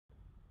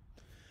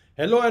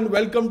Hello and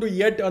welcome to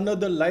yet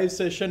another live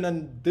session,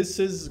 and this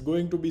is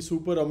going to be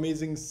super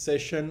amazing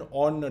session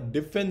on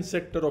defense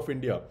sector of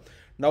India.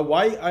 Now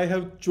why I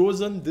have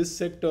chosen this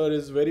sector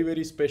is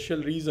very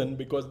special reason,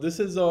 because this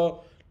is a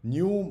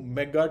new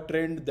mega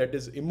trend that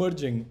is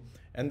emerging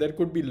and there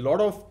could be a lot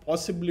of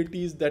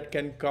possibilities that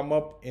can come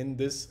up in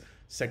this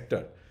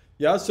sector.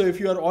 Yeah, so if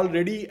you are all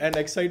ready and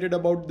excited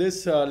about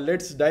this,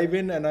 let's dive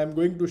in, and I'm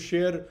going to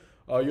share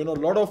a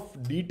lot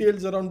of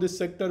details around this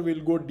sector.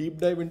 We'll go deep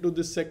dive into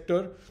this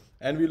sector,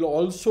 and we'll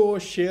also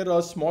share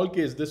a small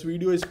case. This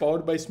video is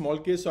powered by small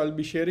case, so I'll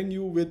be sharing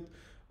you with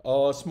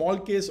a small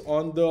case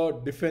on the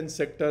defense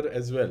sector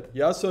as well.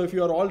 Yeah, so if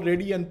you are all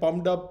ready and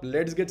pumped up,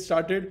 let's get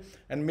started,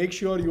 and make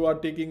sure you are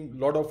taking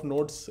a lot of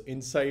notes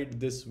inside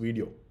this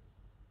video.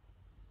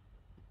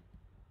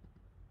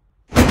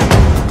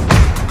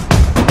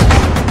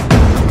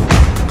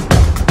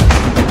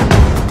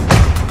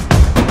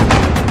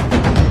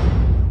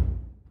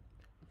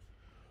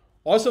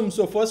 Awesome.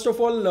 So first of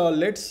all,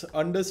 let's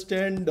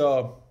understand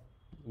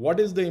what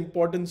is the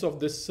importance of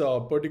this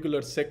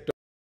particular sector.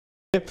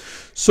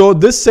 So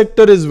this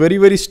sector is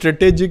very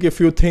strategic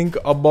if you think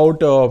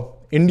about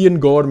Indian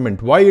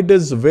government. Why it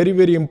is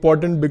very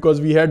important?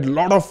 Because we had a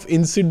lot of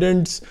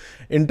incidents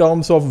in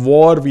terms of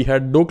war. We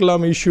had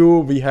Doklam issue.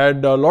 We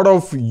had a lot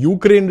of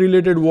Ukraine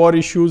related war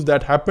issues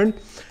that happened.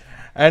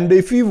 And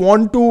if we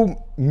want to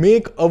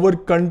make our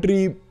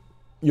country,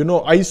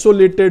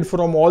 isolated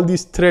from all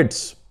these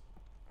threats,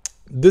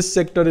 this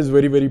sector is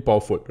very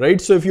powerful,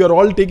 right? So if you are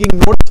all taking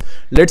notes,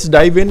 let's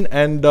dive in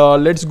and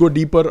let's go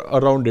deeper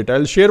around it.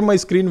 I'll share my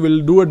screen.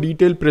 We'll do a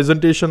detailed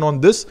presentation on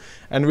this,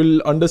 and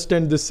we'll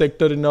understand this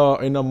sector in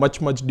a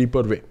much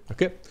deeper way.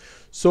 Okay,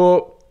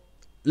 so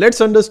let's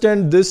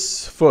understand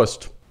this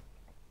first.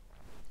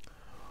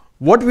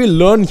 What we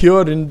learn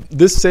here in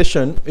this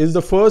session is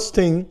the first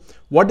thing: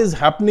 what is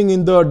happening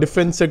in the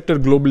defense sector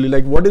globally,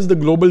 like what is the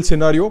global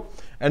scenario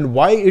and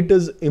why it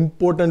is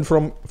important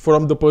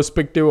from the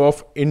perspective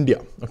of India.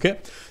 Okay.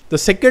 The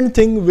second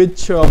thing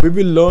which we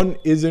will learn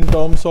is in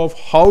terms of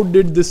how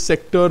did this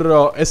sector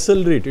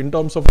accelerate in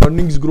terms of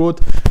earnings growth,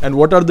 and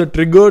what are the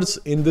triggers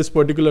in this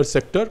particular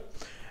sector.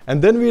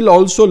 And then we'll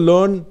also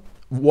learn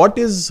what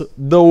is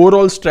the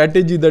overall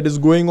strategy that is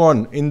going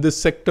on in this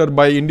sector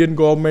by Indian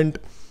government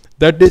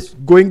that is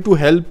going to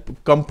help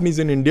companies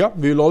in India.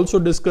 We will also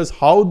discuss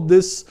how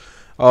this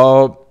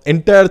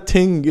entire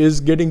thing is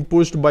getting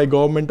pushed by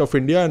government of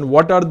India, and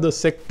what are the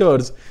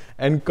sectors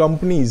and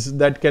companies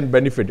that can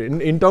benefit.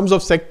 In terms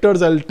of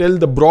sectors, I'll tell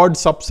the broad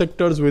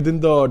subsectors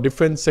within the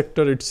defense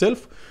sector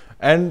itself,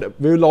 and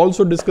we will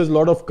also discuss a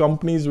lot of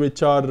companies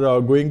which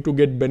are going to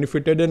get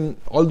benefited, and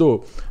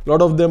although a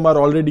lot of them are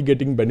already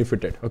getting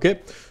benefited. Okay,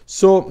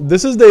 so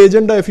this is the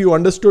agenda. If you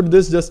understood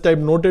this, just type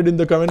noted in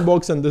the comment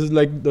box, and this is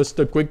like just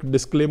a quick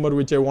disclaimer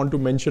which I want to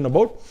mention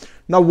about.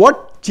 Now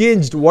what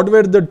changed? What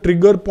were the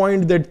trigger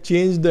point that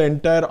changed the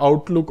entire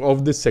outlook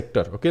of this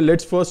sector? Okay,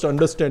 let's first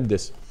understand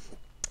this.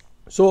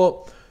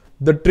 So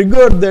the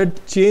trigger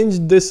that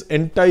changed this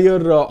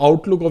entire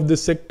outlook of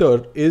this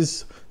sector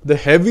is the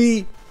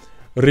heavy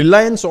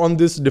reliance on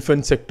this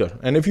defense sector.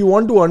 And if you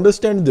want to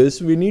understand this,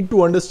 we need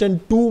to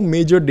understand two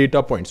major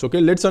data points.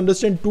 Okay, let's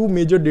understand two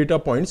major data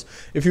points.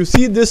 If you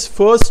see this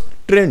first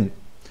trend,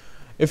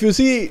 if you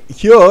see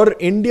here,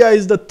 India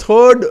is the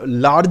third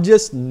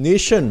largest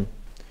nation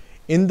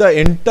in the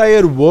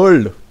entire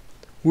world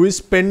who is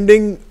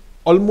spending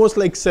almost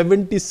like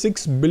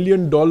 $76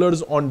 billion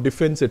on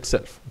defense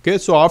itself. Okay,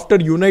 so after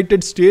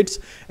United States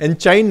and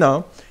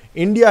China,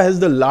 India has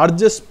the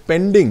largest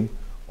spending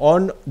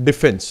on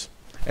defense.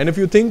 And if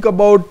you think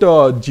about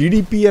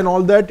GDP and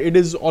all that, it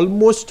is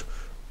almost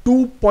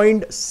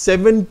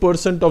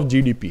 2.7% of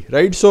GDP,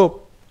 right?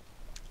 So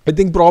I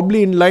think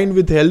probably in line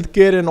with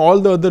healthcare and all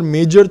the other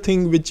major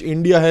thing which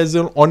India has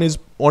on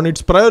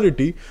its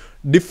priority,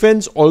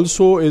 defense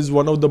also is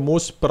one of the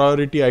most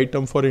priority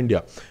item for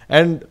India.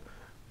 And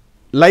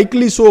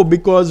likely so,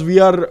 because we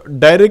are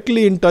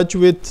directly in touch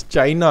with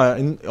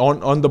China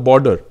on the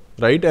border.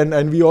 Right,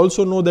 and we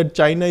also know that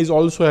China is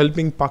also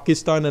helping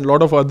Pakistan and a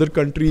lot of other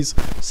countries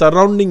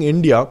surrounding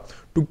India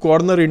to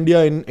corner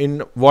India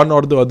in one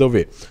or the other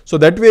way. So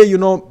that way,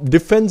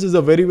 defense is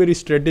a very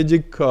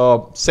strategic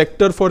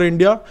sector for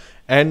India,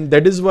 and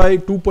that is why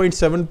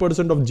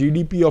 2.7% of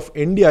GDP of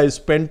India is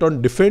spent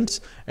on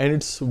defense, and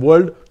it's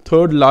world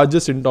third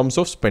largest in terms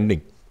of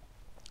spending.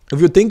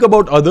 If you think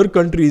about other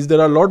countries,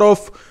 there are a lot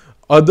of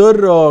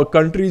other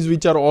countries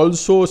which are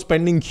also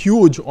spending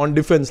huge on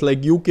defense,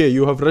 like UK,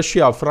 you have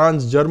Russia,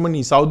 France,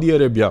 Germany, Saudi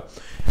Arabia.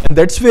 And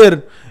that's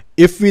where,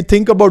 if we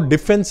think about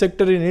defense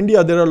sector in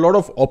India, there are a lot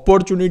of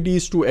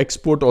opportunities to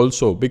export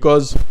also,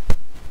 because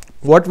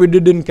what we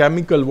did in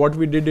chemical, what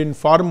we did in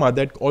pharma,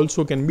 that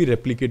also can be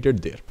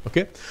replicated there.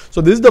 Okay, so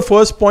this is the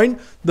first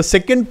point. The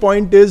second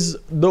point is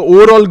the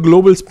overall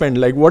global spend,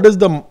 like what is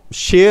the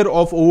share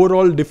of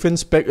overall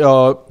defense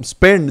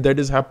spend that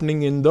is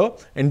happening in the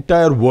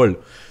entire world.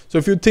 So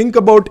if you think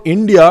about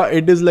India,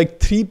 it is like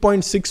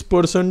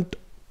 3.6%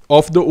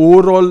 of the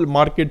overall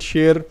market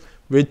share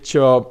which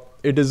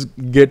it is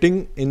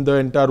getting in the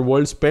entire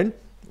world spend,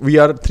 we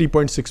are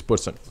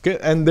 3.6%. Okay,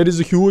 and there is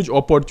a huge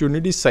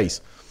opportunity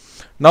size.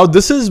 Now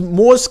this is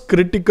most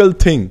critical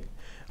thing.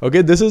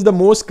 Okay, this is the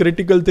most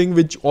critical thing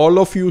which all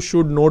of you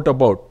should note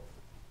about.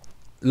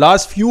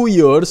 Last few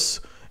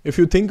years, if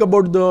you think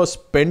about the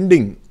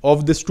spending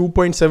of this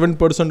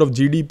 2.7% of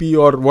GDP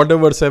or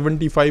whatever,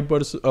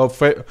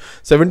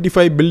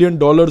 $75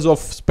 billion of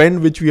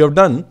spend which we have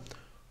done,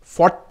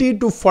 40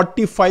 to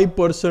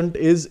 45%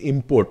 is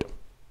import.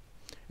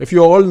 If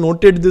you all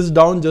noted this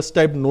down, just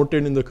type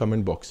noted in the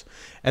comment box.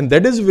 And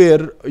that is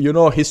where,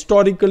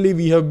 historically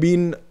we have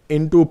been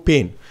into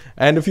pain.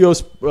 And if you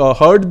have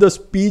heard the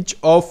speech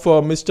of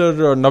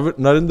Mr.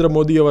 Narendra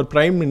Modi, our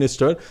Prime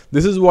Minister,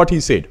 this is what he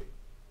said.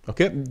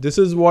 Okay, this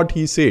is what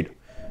he said.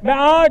 मैं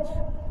आज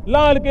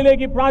लाल किले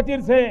की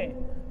प्राचीर से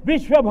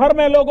विश्व भर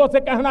में लोगों से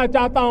कहना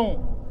चाहता हूं,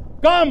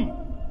 कम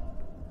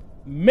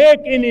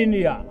मेक इन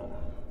इंडिया,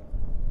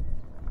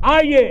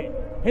 आइए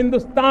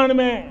हिंदुस्तान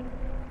में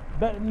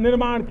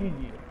निर्माण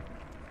कीजिए.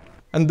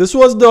 And this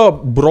was the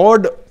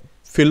broad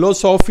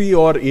philosophy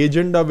or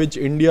agenda which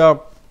India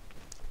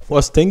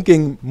was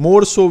thinking,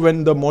 more so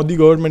when the Modi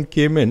government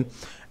came in.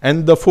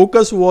 And the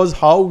focus was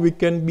how we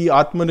can be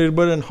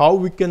Atmanirbhar and how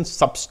we can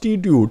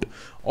substitute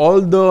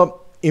all the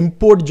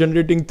import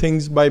generating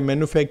things by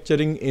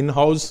manufacturing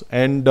in-house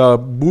and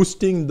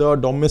boosting the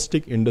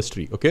domestic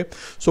industry. Okay,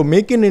 so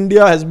Make in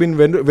India has been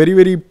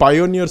very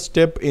pioneer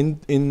step in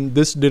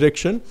this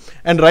direction,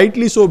 and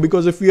rightly so,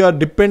 because if we are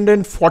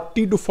dependent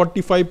 40 to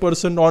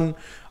 45% on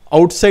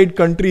outside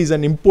countries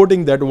and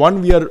importing that,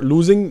 one, we are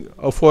losing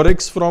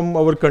forex from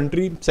our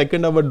country.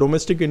 Second, our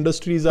domestic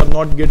industries are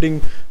not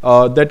getting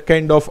that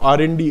kind of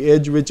R&D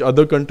edge which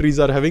other countries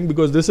are having,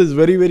 because this is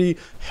very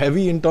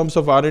heavy in terms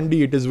of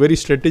R&D. It is very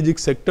strategic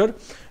sector.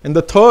 And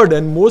the third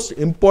and most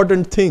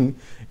important thing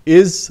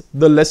is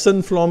the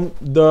lesson from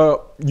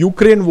the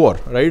Ukraine war,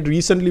 right?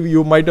 Recently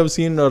you might have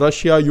seen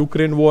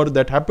Russia-Ukraine war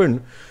that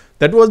happened.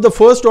 That was the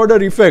first order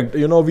effect.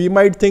 We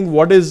might think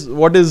what is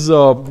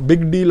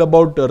big deal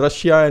about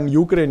Russia and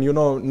Ukraine.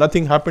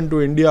 Nothing happened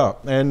to India,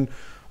 and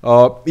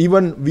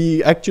even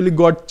we actually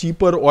got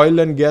cheaper oil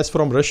and gas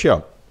from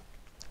Russia.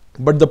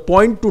 But the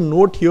point to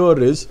note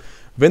here is,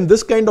 when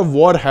this kind of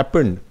war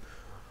happened,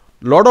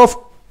 a lot of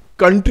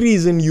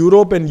countries in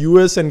Europe and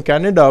US and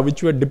Canada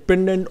which were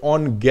dependent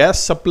on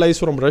gas supplies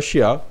from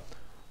Russia,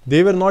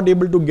 they were not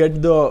able to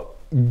get the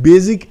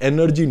basic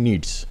energy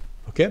needs.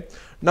 Okay.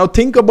 Now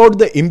think about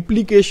the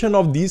implication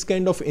of these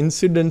kind of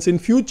incidents in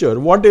future.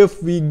 What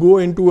if we go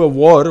into a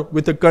war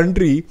with a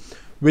country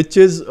which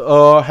is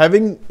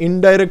having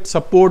indirect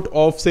support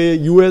of, say,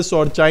 US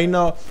or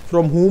China,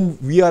 from whom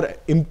we are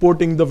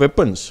importing the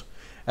weapons?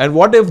 And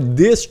what if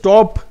they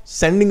stop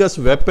sending us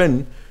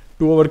weapon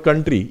to our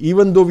country,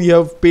 even though we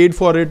have paid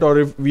for it or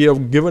if we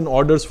have given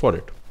orders for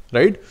it,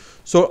 right?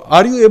 So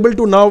are you able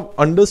to now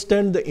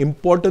understand the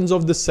importance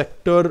of this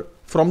sector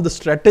from the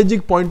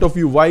strategic point of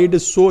view, why it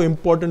is so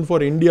important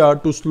for India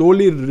to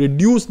slowly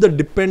reduce the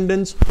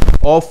dependence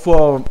of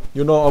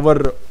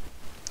our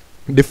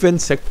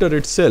defense sector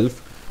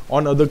itself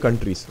on other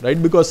countries, right?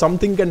 Because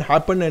something can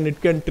happen and it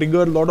can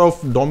trigger a lot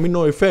of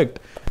domino effect,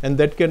 and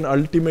that can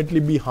ultimately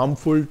be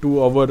harmful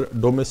to our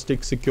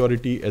domestic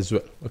security as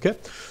well. Okay,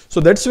 so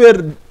that's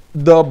where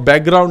the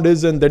background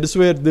is, and that is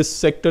where this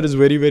sector is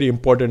very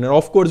important. And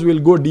of course we'll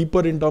go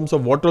deeper in terms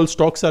of what all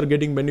stocks are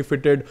getting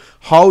benefited,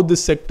 how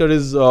this sector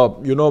is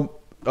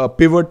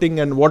pivoting,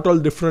 and what all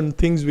different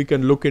things we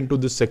can look into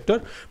this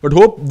sector. But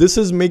hope this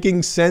is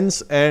making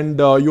sense and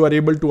you are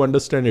able to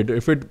understand it.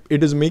 If it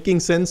is making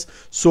sense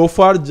so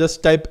far,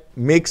 just type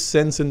makes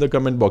sense in the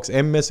comment box,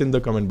 MS in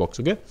the comment box.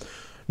 Okay,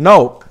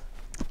 now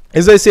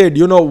as I said,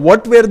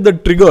 what were the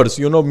triggers,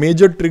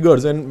 major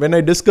triggers. And when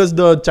I discussed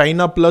the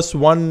China plus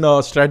one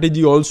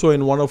strategy also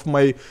in one of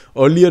my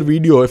earlier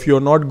video, if you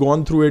have not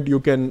gone through it, you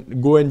can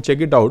go and check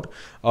it out.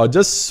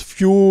 Just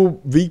few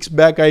weeks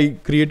back, I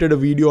created a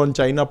video on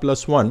China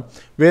plus one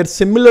where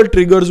similar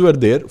triggers were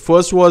there.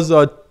 First was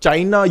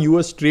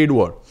China-US trade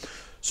war.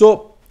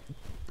 So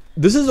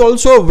this is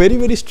also a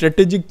very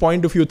strategic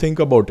point if you think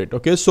about it.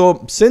 Okay,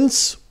 so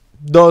since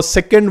the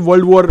Second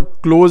World War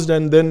closed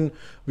and then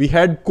we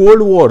had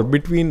Cold War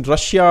between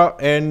Russia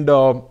and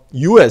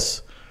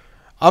US.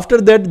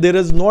 After that, there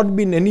has not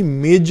been any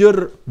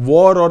major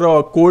war or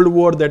a Cold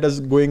War that is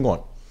going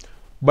on.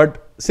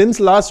 But since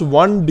last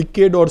 1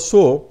 decade or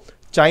so,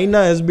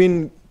 China has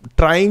been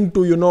trying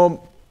to,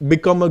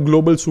 become a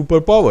global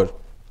superpower.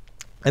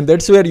 And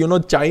that's where,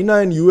 China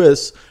and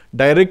US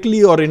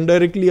directly or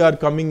indirectly are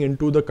coming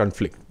into the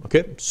conflict.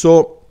 Okay,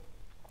 so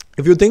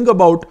if you think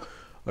about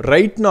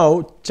right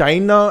now,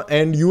 China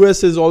and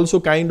US is also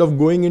kind of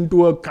going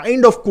into a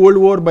kind of Cold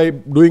War by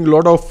doing a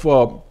lot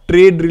of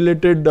trade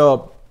related,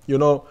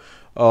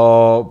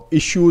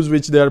 issues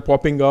which they are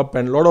popping up,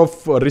 and a lot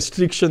of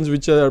restrictions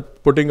which are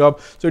putting up.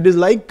 So it is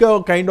like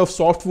a kind of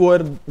software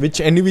which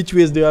any which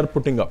ways they are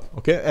putting up,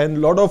 okay, and a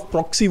lot of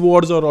proxy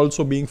wars are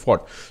also being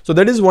fought. So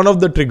that is one of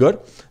the trigger.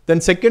 Then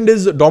second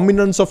is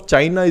dominance of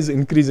China is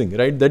increasing,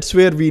 right? That's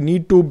where we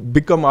need to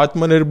become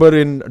Atmanirbhar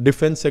in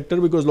defense sector,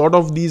 because a lot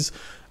of these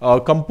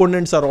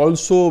components are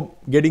also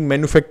getting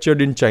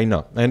manufactured in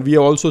China. And we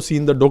have also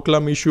seen the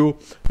Doklam issue,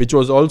 which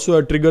was also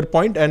a trigger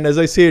point. And as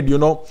I said, you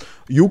know,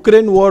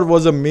 Ukraine war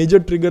was a major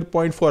trigger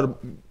point for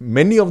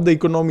many of the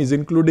economies,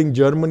 including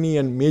Germany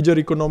and major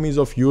economies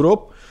of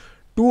Europe,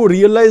 to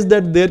realize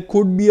that there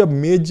could be a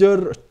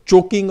major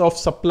choking of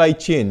supply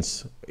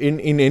chains in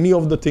any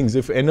of the things.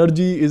 If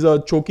energy is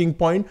a choking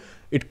point,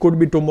 it could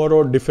be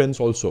tomorrow defense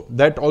also.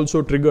 That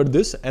also triggered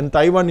this. And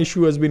Taiwan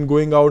issue has been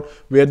going out,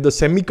 where the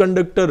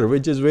semiconductor,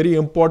 which is very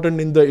important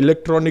in the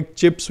electronic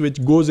chips,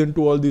 which goes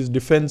into all these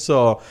defense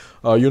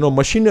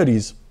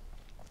machineries,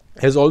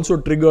 has also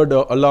triggered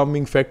an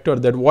alarming factor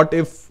that what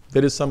if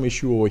there is some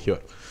issue over here.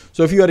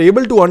 So if you are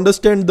able to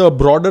understand the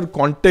broader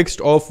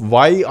context of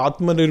why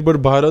Atmanirbhar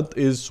Bharat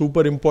is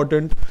super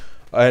important,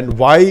 and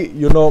why,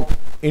 you know,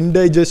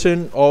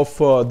 indigestion of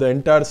the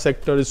entire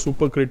sector is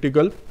super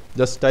critical,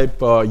 just type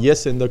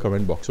yes in the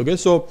comment box. Okay,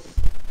 so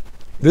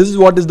this is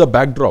what is the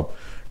backdrop.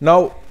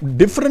 Now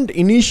different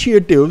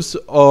initiatives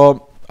are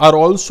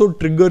also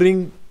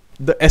triggering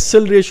the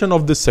acceleration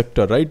of this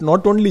sector, right?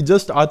 Not only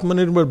just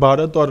Atmanirbhar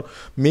Bharat or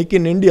Make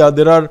in India,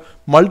 there are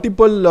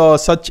multiple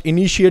such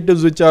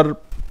initiatives which are,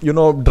 you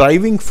know,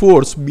 driving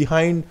force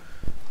behind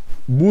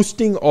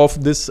boosting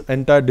of this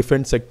entire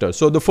defense sector.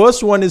 So the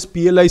first one is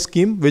PLI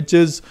scheme, which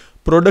is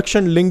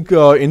production link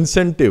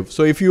incentive.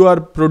 So if you are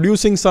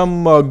producing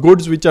some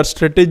goods which are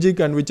strategic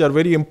and which are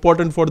very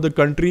important for the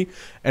country,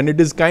 and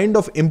it is kind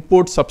of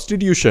import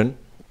substitution,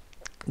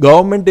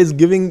 government is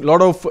giving a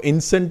lot of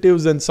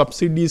incentives and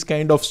subsidies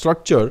kind of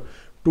structure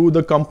to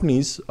the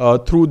companies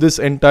through this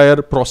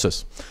entire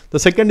process. The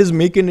second is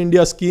Make in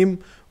India scheme,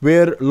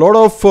 where a lot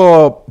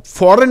of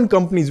foreign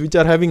companies which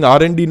are having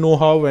R&D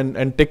know-how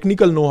and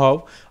technical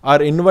know-how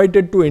are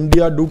invited to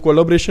India, do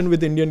collaboration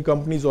with Indian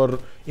companies or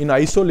in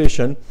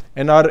isolation,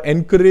 and are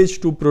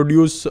encouraged to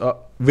produce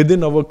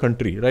within our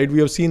country, right? We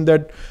have seen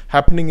that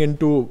happening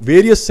into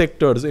various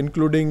sectors,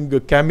 including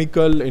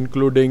chemical,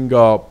 including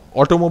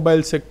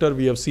automobile sector.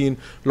 We have seen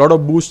a lot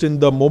of boost in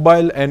the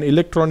mobile and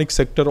electronic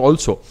sector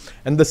also.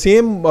 And the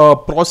same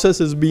process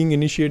is being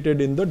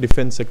initiated in the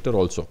defense sector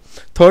also.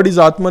 Third is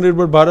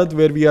Atmanirbhar Bharat,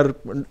 where we are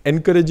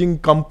encouraging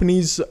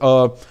companies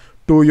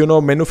to, you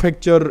know,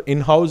 manufacture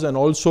in-house and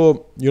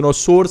also, you know,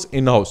 source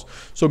in-house.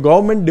 So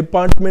government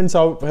departments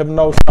have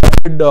now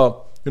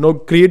started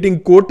creating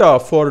quota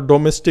for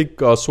domestic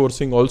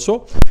sourcing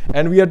also.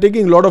 And we are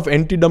taking a lot of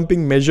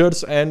anti-dumping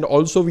measures, and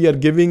also we are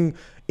giving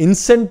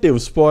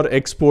incentives for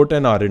export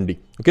and R&D.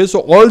 Okay,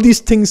 so all these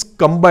things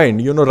combined,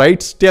 you know,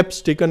 right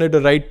steps taken at the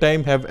right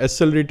time have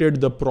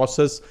accelerated the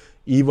process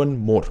even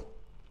more.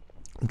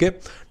 Okay,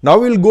 now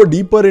we'll go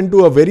deeper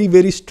into a very,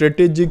 very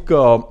strategic,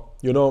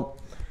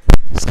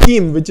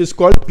 scheme, which is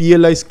called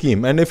PLI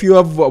scheme. And if you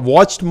have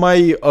watched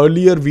my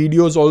earlier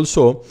videos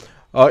also,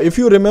 if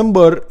you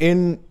remember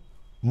in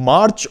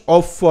March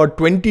of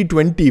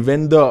 2020,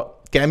 when the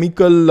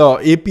chemical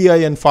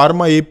API and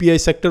pharma API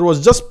sector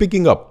was just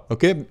picking up,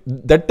 okay,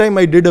 that time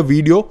I did a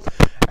video,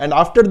 and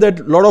after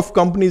that a lot of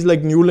companies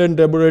like Newland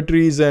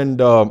Laboratories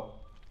and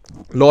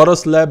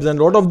Laurus Labs and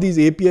a lot of these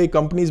API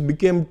companies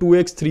became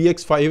 2x,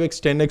 3x, 5x,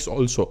 10x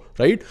also,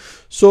 right?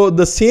 So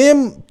the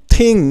same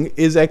thing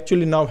is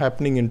actually now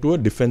happening into a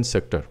defense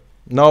sector.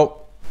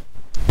 Now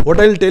what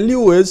I'll tell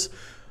you is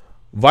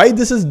why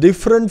this is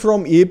different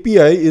from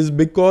API is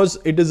because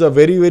it is a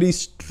very, very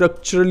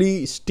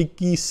structurally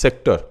sticky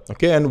sector.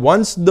 Okay, and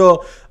once the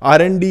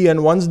R&D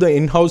and once the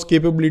in-house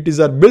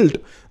capabilities are built,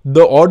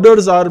 the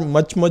orders are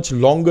much, much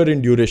longer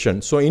in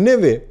duration. So in a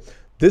way,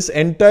 this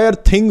entire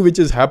thing which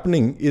is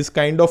happening is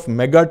kind of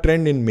mega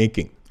trend in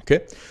making.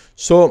 Okay,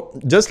 so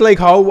just like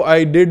how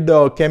I did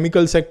the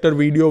chemical sector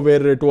video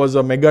where it was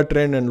a mega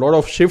trend and a lot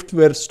of shifts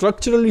were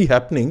structurally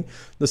happening,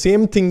 the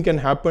same thing can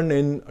happen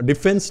in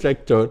defense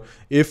sector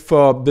if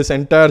this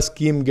entire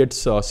scheme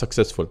gets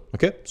successful.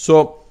 Okay,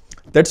 so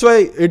that's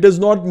why it is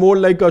not more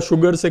like a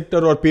sugar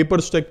sector or paper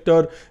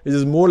sector. It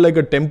is more like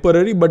a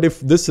temporary, but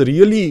if this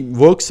really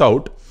works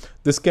out,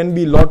 this can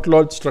be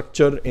lot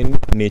structure in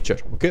nature.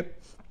 Okay.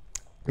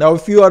 Now,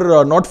 if you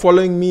are not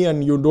following me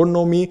and you don't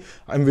know me,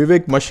 I'm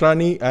Vivek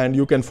Mashrani, and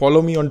you can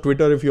follow me on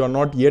Twitter if you are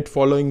not yet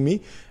following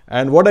me.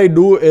 And what I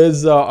do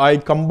is I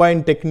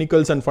combine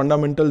technicals and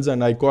fundamentals,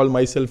 and I call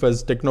myself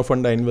as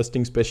TechnoFunda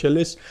Investing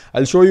Specialist.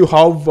 I'll show you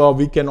how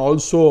we can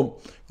also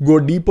go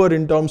deeper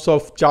in terms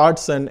of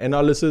charts and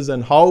analysis,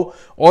 and how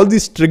all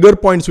these trigger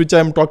points which I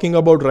am talking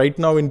about right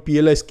now in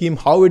PLI scheme,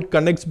 how it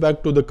connects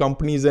back to the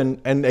companies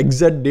and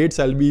exact dates.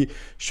 I'll be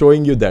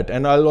showing you that,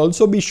 and I'll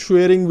also be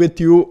sharing with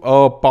you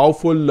a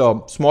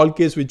powerful small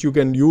case which you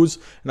can use,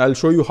 and I'll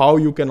show you how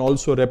you can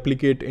also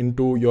replicate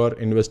into your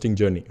investing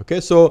journey. Okay,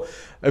 so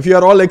if you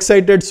are all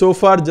excited so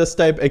far, just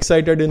type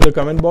excited in the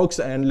comment box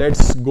and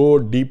let's go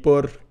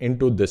deeper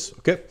into this.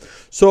 Okay,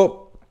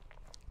 so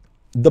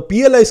the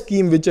PLI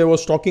scheme which I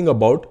was talking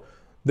about,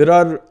 there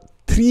are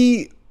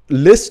 3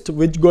 lists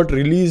which got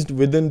released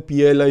within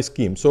PLI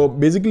scheme. So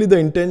basically the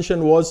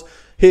intention was,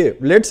 hey,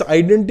 let's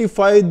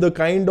identify the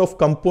kind of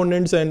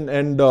components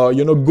and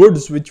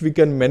goods which we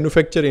can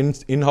manufacture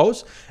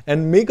in-house,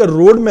 and make a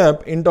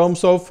roadmap in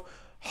terms of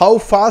how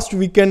fast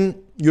we can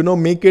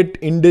make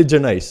it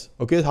indigenize.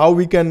 Okay, how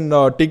we can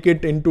take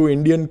it into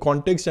Indian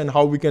context, and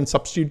how we can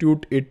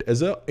substitute it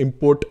as a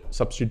import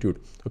substitute.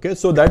 Okay,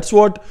 so that's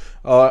what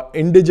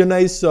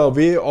indigenize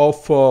way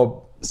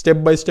of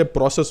step-by-step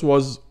process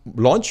was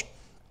launched.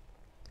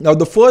 Now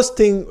the first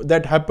thing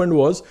that happened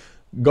was,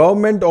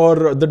 government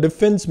or the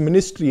defense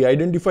ministry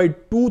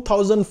identified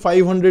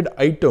 2,500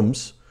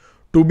 items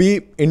to be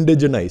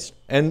indigenized,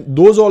 and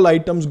those all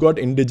items got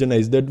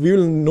indigenized, that we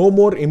will no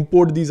more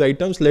import these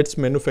items, let's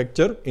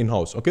manufacture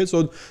in-house. Okay,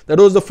 so that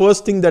was the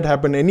first thing that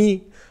happened.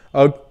 Any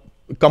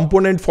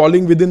component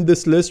falling within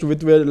this list,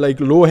 which were like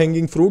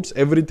low-hanging fruits,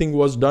 everything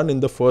was done in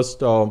the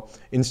first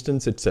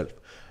instance itself.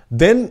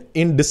 Then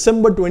in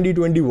December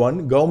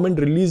 2021, government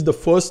released the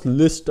first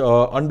list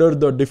under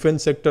the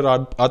defense sector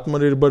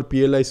Atmanirbhar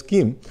PLI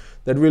scheme,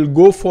 that will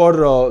go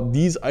for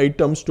these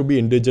items to be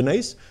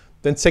indigenized.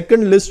 Then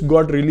second list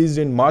got released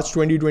in March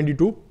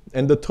 2022,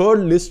 and the third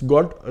list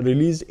got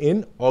released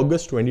in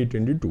August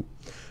 2022.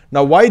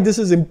 Now why this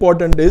is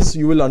important is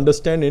you will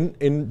understand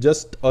in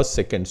just a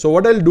second. So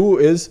what I'll do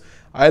is,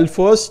 I'll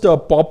first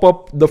pop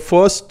up the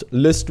first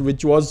list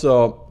which was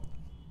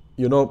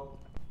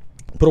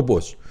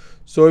proposed.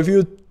 So if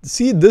you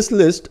see this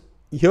list,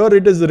 here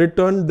it is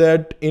written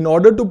that in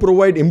order to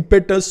provide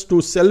impetus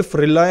to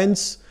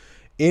self-reliance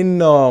in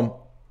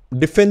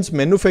defense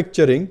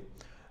manufacturing,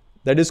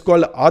 that is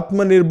called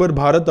Atmanirbhar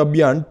Bharat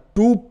Abhiyan,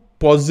 2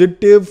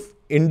 positive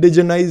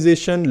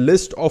indigenization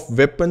list of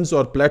weapons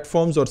or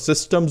platforms or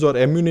systems or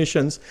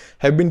ammunitions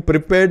have been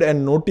prepared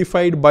and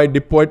notified by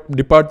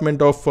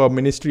Department of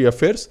Ministry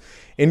Affairs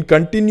in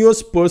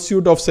continuous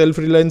pursuit of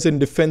self-reliance in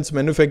defense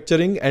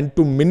manufacturing, and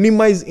to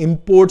minimize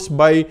imports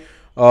by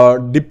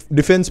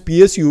defense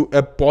PSU,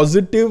 a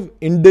positive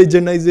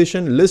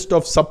indigenization list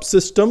of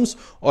subsystems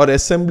or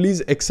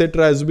assemblies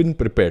etc. has been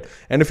prepared.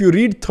 And if you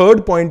read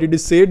third point, it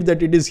is said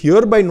that it is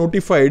hereby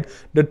notified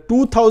that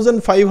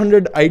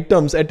 2,500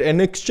 items at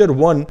Annexure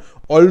 1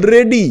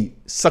 already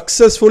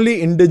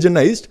successfully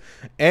indigenized,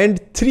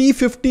 and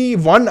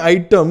 351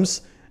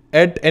 items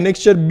at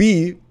Annexure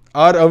B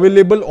are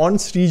available on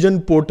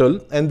Srijan portal,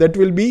 and that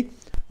will be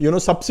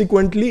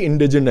subsequently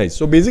indigenized.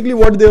 So basically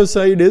what they have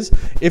said is,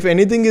 if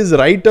anything is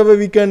right away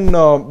we can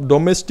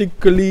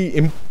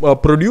domestically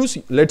produce,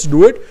 let's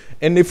do it,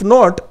 and if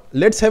not,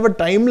 let's have a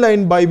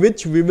timeline by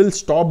which we will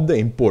stop the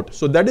import.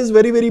 So that is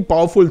very, very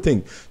powerful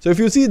thing. So if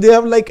you see, they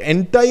have like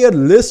entire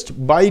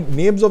list by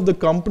names of the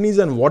companies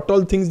and what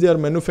all things they are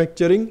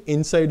manufacturing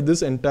inside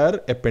this entire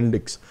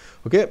appendix.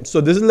 Okay,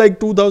 so this is like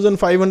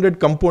 2,500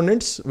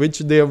 components which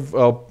they have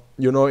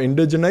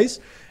indigenized.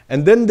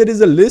 And then there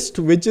is a list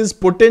which is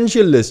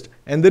potential list,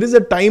 and there is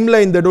a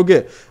timeline that,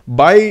 okay,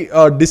 by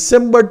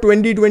December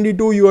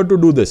 2022 you have to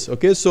do this.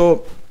 Okay,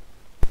 so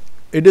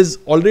it is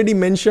already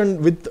mentioned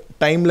with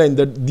timeline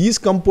that these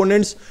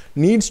components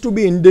needs to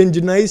be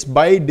indigenized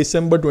by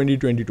December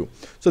 2022.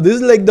 So this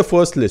is like the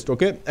first list.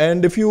 Okay,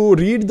 and if you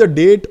read the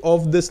date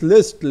of this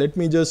list, let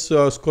me just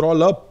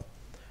scroll up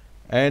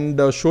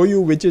and show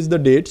you which is the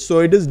date.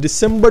 So it is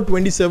December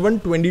 27,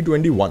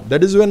 2021.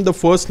 That is when the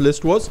first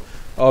list was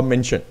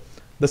mentioned.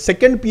 The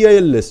second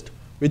PIL list,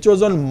 which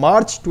was on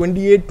March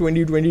 28,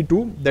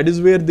 2022, that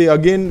is where they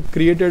again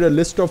created a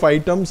list of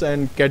items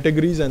and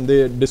categories and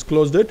they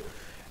disclosed it.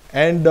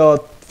 And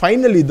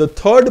finally, the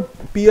third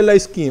PLI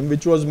scheme,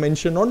 which was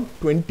mentioned on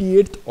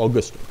 28th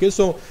August. Okay,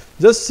 so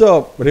just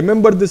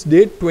remember this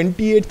date,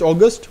 28th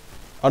August.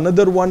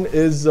 Another one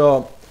is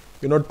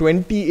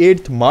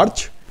 28th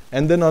March.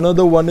 And then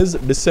another one is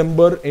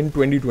December in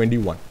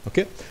 2021.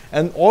 Okay,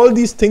 and all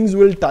these things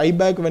will tie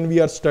back when we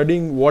are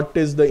studying what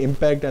is the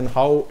impact and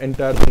how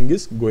entire thing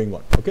is going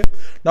on. Okay,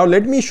 now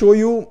let me show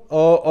you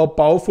a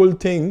powerful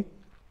thing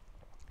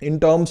in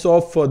terms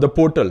of the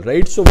portal,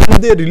 right? So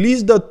when they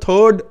released the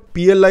third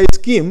PLI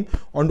scheme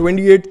on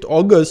 28th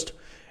August,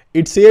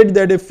 it said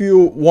that if you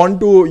want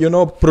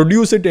to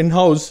produce it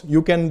in-house,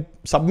 you can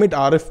submit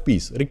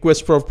RFPs,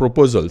 request for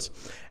proposals,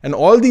 and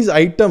all these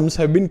items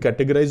have been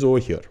categorized over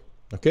here.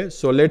 Okay,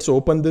 so let's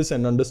open this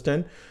and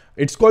understand.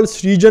 It's called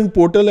Srijan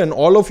portal, and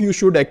all of you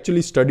should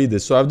actually study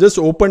this. So I've just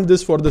opened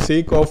this for the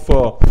sake of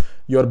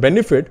your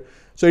benefit.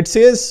 So it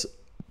says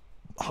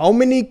how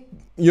many,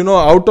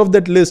 out of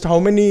that list, how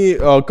many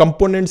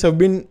components have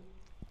been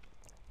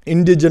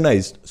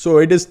indigenized. So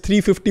it is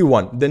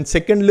 351. Then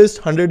second list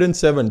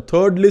 107,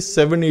 third list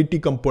 780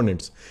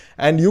 components.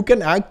 And you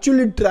can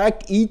actually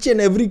track each and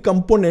every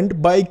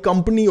component by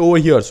company over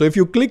here. So if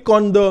you click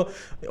on the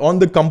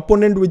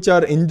component which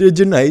are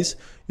indigenized,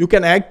 you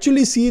can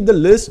actually see the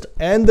list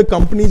and the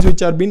companies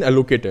which are being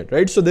allocated,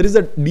 right? So there is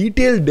a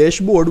detailed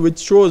dashboard which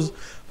shows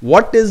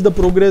what is the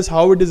progress,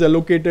 how it is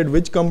allocated,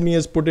 which company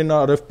has put in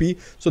RFP.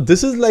 So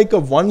this is like a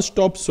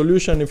one-stop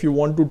solution if you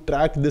want to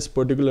track this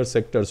particular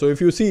sector. So if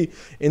you see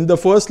in the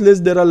first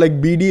list, there are like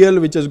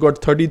BDL, which has got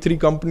 33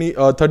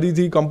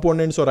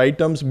 components or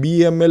items,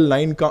 BML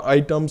 9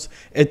 items,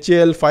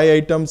 HAL 5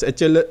 items,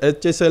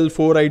 HSL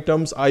 4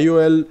 items,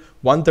 IOL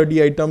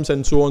 130 items,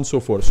 and so on and so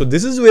forth. So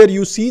this is where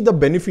you see the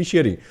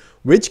beneficiary,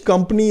 which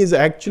company is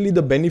actually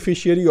the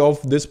beneficiary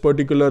of this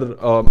particular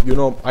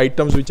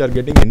items which are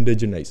getting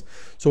indigenized.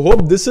 So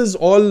hope this is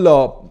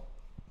all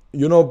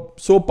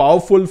so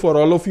powerful for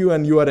all of you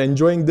and you are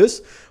enjoying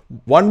this.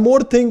 One more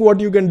thing what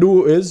you can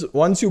do is,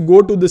 once you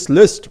go to this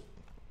list,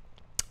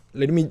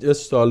 let me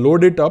just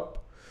load it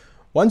up.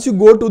 Once you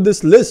go to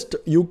this list,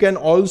 you can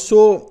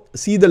also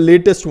see the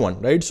latest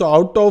one, right? So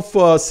out of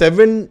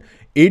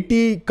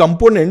 780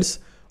 components,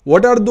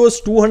 what are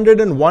those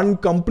 201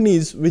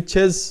 companies which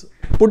has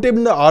put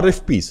in the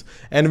RFPs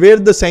and where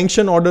the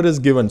sanction order is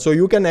given? So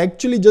you can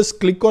actually just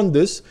click on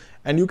this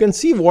and you can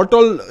see what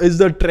all is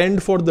the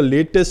trend for the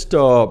latest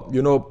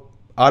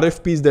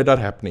RFPs that are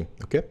happening.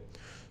 Okay,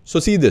 so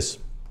see this.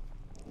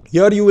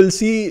 Here you will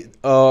see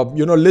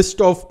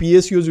list of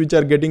PSUs which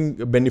are getting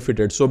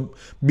benefited. So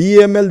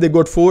BML, they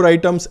got 4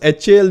 items,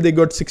 HAL they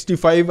got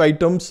 65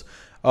 items,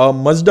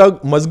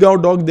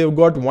 Mazgao Dog, they've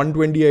got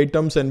 120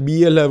 items, and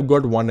BL have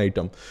got 1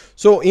 item.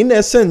 So in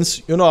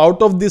essence,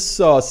 out of this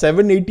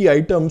 780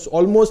 items,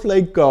 almost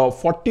like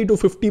 40 to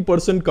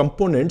 50%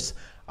 components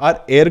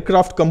are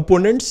aircraft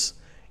components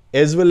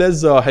as well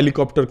as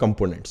helicopter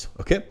components.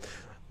 Okay.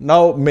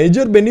 Now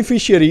major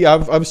beneficiary,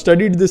 I've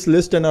studied this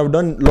list and I've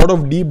done a lot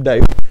of deep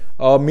dive.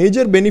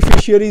 Major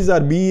beneficiaries are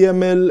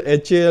BML,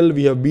 HAL,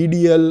 we have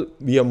BDL,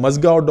 we have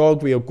Mazgao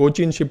Dog, we have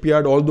Cochin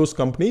Shipyard, all those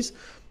companies.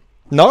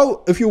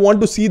 Now, if you want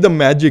to see the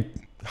magic,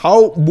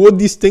 how both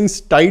these things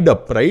tied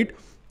up, right?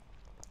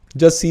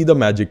 Just see the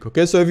magic.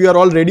 Okay, so if you are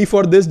all ready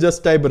for this,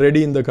 just type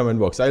ready in the comment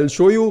box. I'll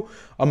show you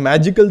a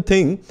magical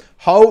thing,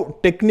 how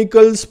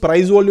technicals,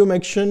 price volume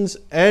actions,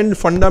 and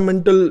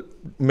fundamental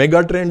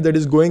mega trend that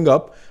is going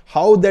up,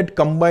 how that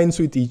combines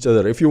with each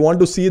other. If you want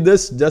to see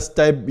this, just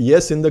type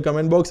yes in the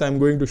comment box. I'm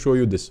going to show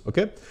you this.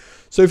 Okay,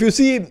 so if you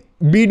see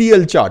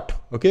BDL chart,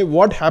 okay,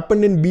 what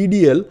happened in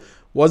BDL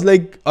was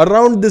like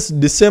around this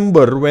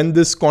December when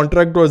this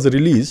contract was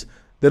released,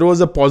 there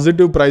was a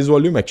positive price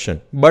volume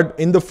action. But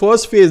in the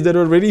first phase, there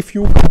were very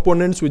few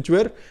components which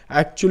were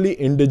actually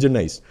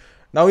indigenized.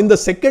 Now in the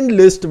second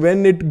list,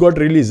 when it got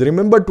released,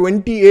 remember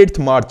 28th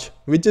March,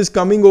 which is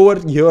coming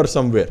over here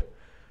somewhere.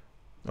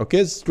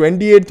 Okay,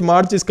 28th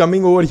March is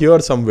coming over here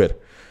somewhere.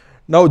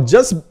 Now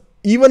just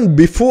even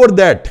before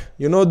that,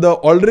 the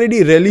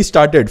already rally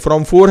started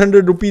from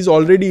 400 rupees,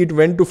 already it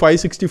went to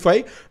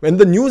 565. When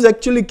the news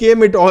actually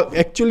came, it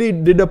actually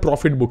did a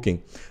profit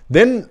booking.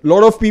 Then a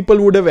lot of people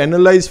would have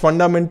analyzed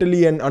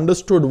fundamentally and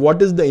understood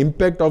what is the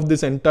impact of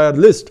this entire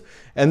list.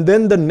 And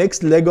then the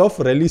next leg of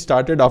rally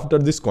started after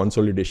this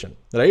consolidation,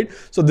 right?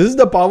 So this is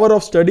the power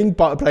of studying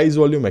price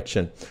volume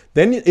action.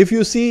 Then if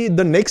you see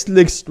the next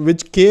list,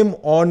 which came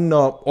on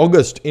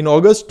August,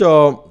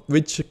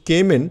 which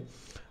came in,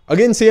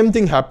 again, same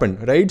thing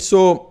happened, right?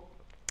 So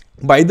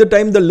by the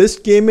time the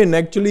list came in,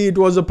 actually it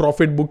was a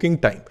profit booking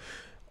time.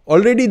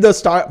 Already the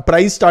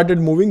price started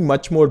moving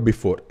much more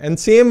before. And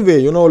same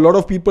way, a lot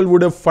of people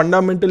would have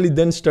fundamentally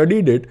then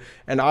studied it.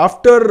 And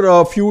after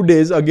a few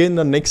days, again,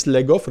 the next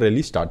leg of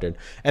rally started.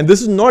 And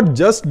this is not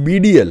just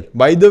BDL.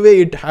 By the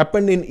way, it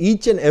happened in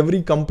each and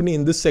every company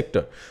in this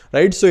sector,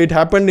 right? So it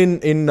happened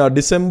in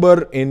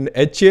December in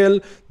HAL.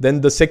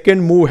 Then the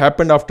second move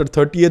happened after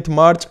 30th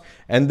March.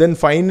 And then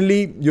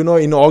finally,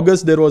 in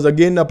August, there was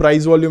again a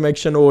price volume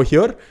action over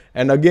here.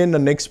 And again, the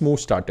next move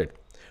started.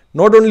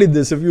 Not only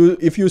this,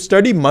 if you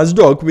study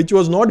Mazdog, which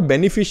was not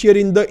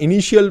beneficiary in the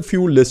initial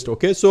few list,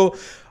 okay, so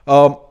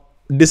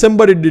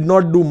December it did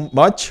not do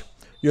much,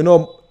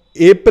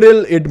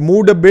 April it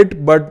moved a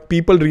bit, but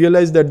people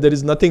realized that there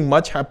is nothing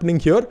much happening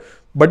here.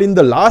 But in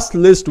the last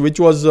list, which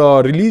was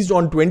released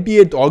on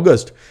 28th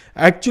August,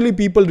 actually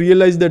people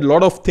realized that a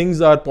lot of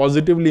things are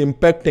positively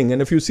impacting.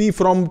 And if you see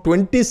from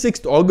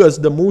 26th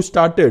August, the move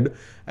started,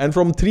 and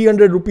from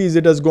 300 rupees,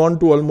 it has gone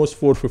to almost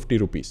 450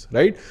 rupees,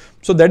 right?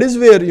 So that is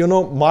where,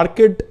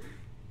 market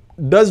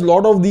does a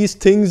lot of these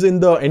things in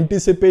the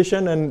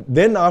anticipation, and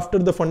then after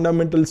the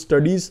fundamental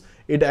studies,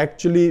 it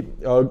actually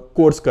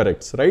course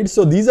corrects, right?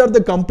 So these are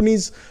the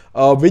companies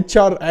which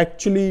are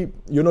actually,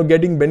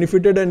 getting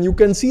benefited, and you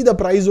can see the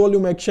price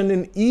volume action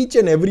in each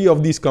and every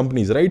of these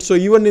companies, right? So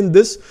even in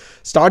this,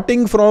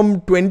 starting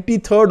from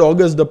 23rd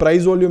August, the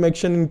price volume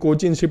action in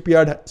Cochin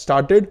Shipyard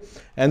started,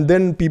 and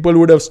then people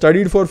would have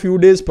studied for a few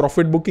days,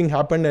 profit booking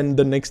happened, and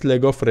the next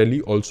leg of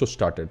rally also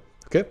started,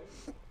 okay?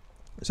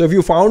 So if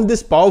you found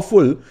this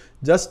powerful,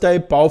 Just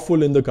type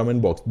powerful in the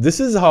comment box. This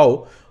is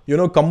how,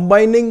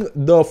 combining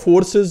the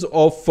forces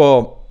of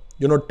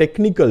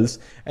technicals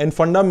and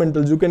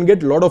fundamentals, you can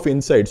get a lot of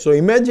insight. So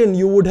imagine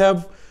you would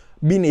have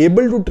been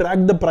able to track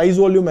the price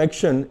volume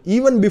action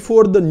even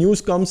before the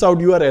news comes out.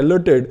 You are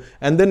alerted,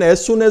 and then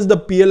as soon as the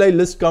PLI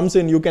list comes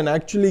in, you can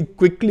actually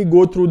quickly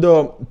go through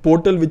the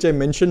portal which I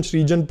mentioned,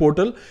 Srijan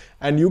portal,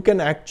 and you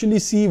can actually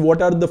see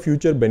what are the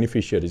future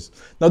beneficiaries.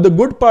 Now the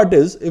good part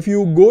is, if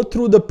you go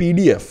through the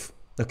PDF,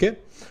 okay,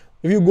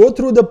 if you go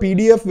through the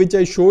PDF which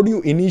I showed you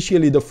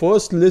initially, the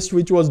first list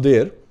which was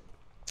there,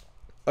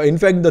 in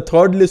fact the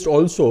third list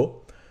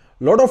also,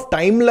 a lot of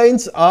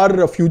timelines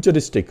are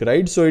futuristic,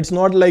 right? So it's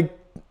not like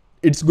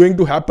it's going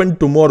to happen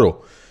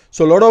tomorrow.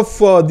 So a lot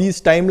of these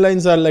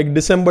timelines are like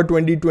December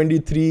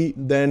 2023,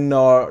 then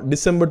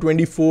December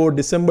 24,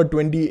 December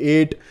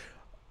 28.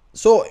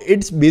 So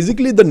it's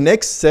basically the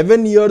next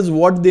 7 years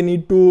what they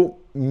need to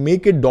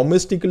make it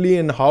domestically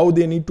and how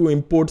they need to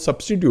import,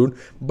 substitute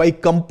by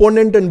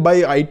component and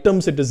by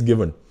items it is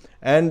given.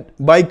 And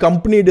by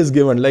company it is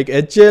given, like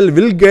HL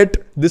will get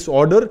this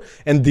order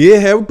and they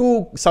have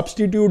to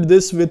substitute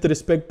this with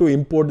respect to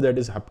import that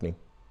is happening.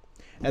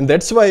 And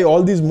that's why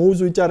all these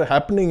moves which are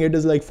happening, it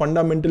is like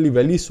fundamentally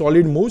very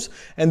solid moves.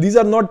 And these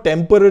are not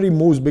temporary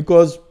moves,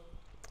 because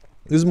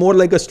this is more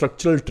like a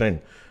structural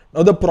trend.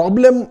 Now the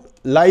problem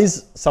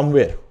lies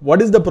somewhere.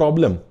 What is the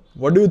problem?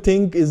 What do you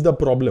think is the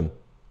problem?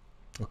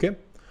 Okay.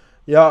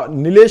 Yeah,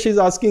 Nilesh is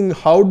asking,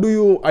 how do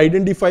you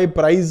identify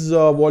price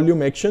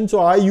volume action? So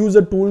I use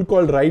a tool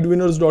called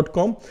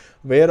ridewinners.com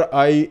where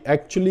I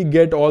actually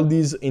get all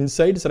these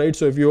insights, right?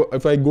 So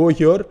if I go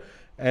here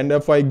and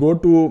if I go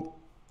to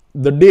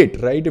the date,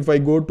 right? If I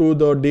go to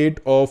the date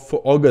of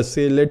August,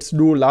 say let's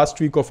do last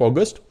week of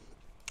August,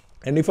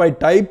 and if I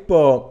type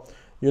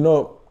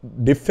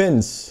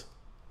defense,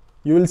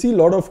 you will see a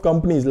lot of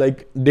companies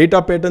like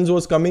Data Patterns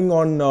was coming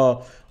on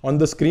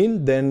the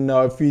screen. Then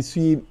if we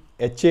see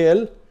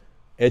HAL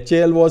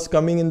was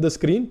coming in the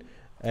screen,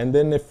 and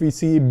then if we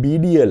see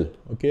BDL,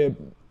 okay,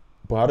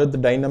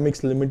 Bharat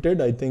Dynamics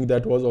Limited, I think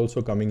that was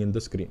also coming in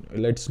the screen.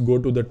 Let's go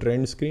to the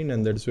trend screen,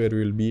 and that's where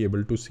we will be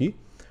able to see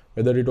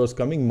whether it was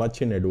coming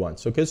much in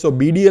advance. Okay, so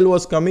BDL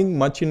was coming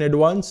much in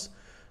advance.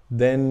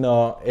 Then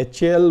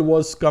HAL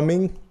was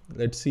coming.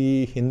 Let's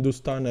see,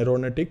 Hindustan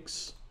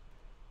Aeronautics.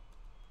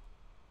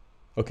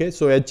 Okay,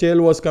 so HAL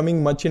was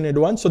coming much in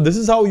advance. So this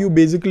is how you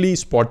basically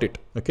spot it.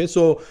 Okay,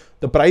 so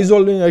the price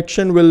volume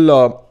action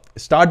will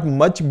start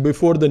much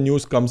before the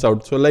news comes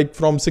out. So like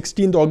from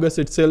 16th August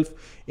itself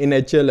in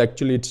HAL,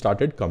 actually it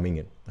started coming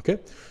in. Okay,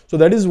 so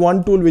that is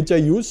one tool which I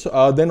use.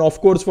 Then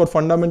of course for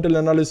fundamental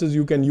analysis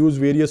you can use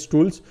various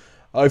tools.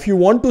 If you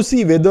want to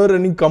see whether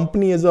any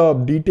company has a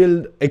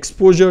detailed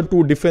exposure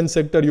to defense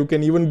sector, you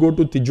can even go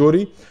to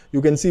Tijori.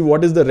 You can see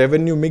what is the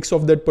revenue mix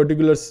of that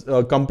particular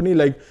company.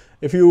 Like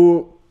if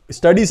you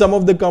study some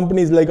of the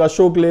companies like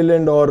Ashok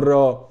Leyland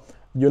or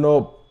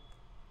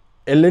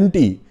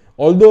L&T,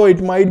 although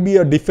it might be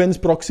a defense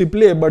proxy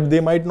play, but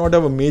they might not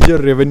have a major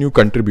revenue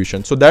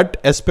contribution. So that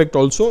aspect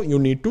also you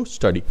need to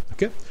study.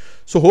 Okay.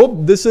 So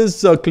hope this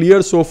is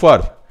clear so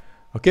far.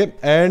 Okay.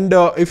 And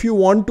if you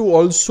want to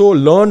also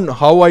learn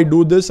how I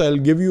do this, I'll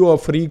give you a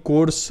free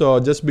course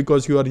just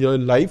because you are here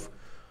live.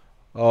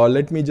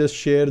 Let me just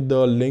share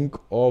the link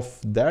of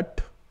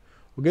that.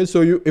 Okay.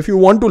 So if you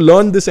want to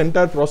learn this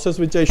entire process,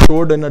 which I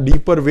showed in a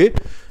deeper way,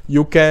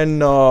 you can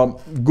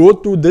go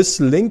to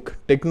this link,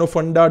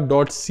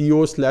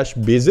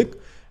 technofunda.co/basic,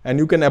 and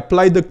you can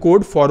apply the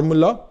code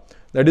formula.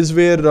 That is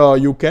where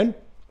you can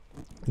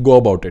go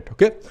about it.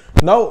 Okay.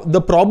 Now the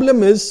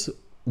problem is,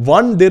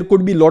 one, there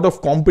could be a lot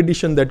of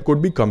competition that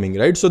could be coming,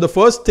 right? So the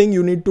first thing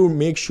you need to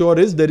make sure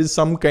is there is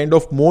some kind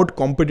of moat,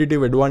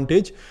 competitive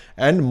advantage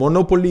and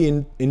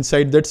monopoly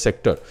inside that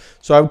sector.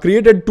 So I've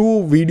created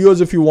 2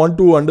 videos if you want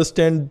to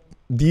understand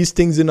these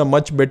things in a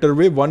much better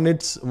way.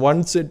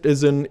 Once it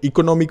is in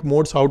economic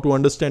modes, how to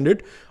understand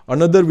it.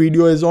 Another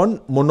video is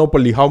on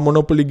monopoly, how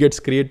monopoly gets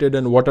created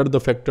and what are the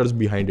factors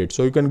behind it.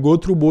 So you can go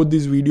through both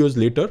these videos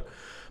later.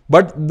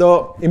 But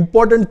the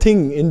important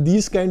thing in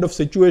these kind of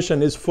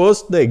situation is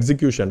first the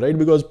execution, right?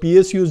 Because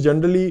PSUs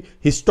generally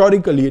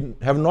historically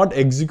have not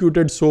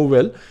executed so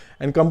well,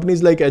 and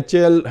companies like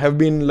HAL have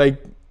been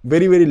like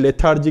very, very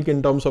lethargic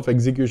in terms of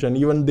execution.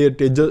 Even their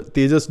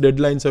Tejas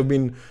deadlines have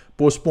been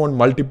postponed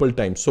multiple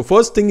times. So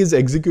first thing is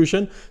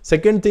execution.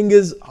 Second thing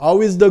is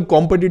how is the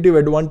competitive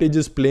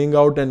advantages playing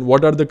out and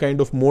what are the kind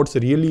of moats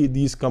really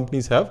these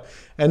companies have.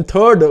 And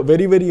third,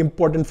 very, very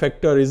important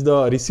factor is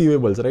the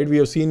receivables, right? We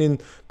have seen in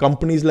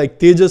companies like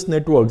Tejas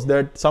Networks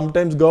that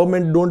sometimes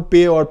government don't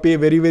pay or pay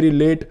very, very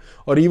late,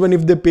 or even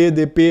if they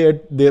pay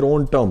at their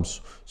own terms.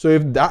 So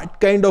if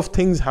that kind of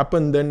things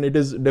happen, then it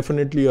is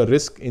definitely a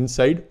risk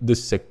inside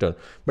this sector.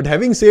 But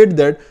having said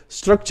that,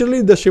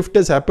 structurally the shift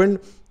has happened.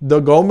 The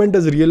government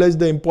has realized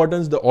the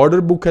importance. The order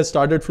book has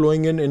started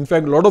flowing in. In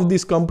fact, a lot of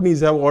these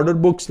companies have order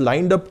books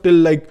lined up till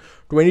like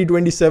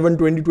 2027,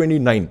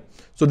 2029.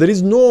 So there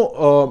is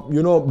no,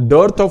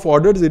 dearth of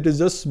orders. It is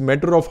just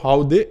matter of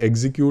how they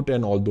execute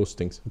and all those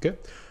things. Okay.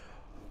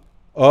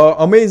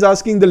 Amey is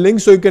asking the link,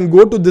 so you can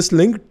go to this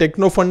link,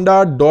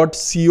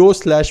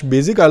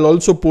 technofunda.co/basic. I'll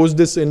also post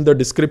this in the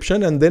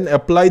description, and then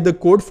apply the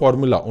code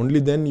formula. Only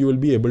then you will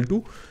be able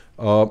to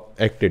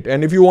act it.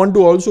 And if you want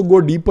to also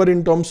go deeper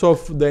in terms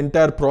of the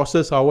entire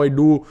process, how I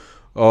do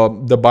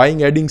the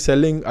buying, adding,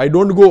 selling, I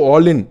don't go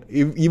all in.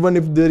 Even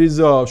if there is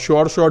a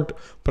short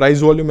price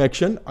volume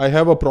action, I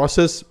have a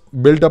process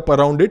built up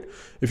around it.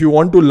 If you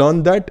want to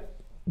learn that,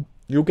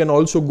 you can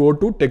also go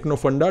to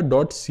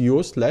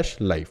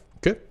technofunda.co/live.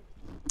 Okay.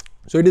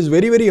 So it is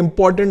very, very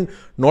important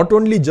not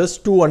only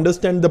just to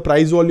understand the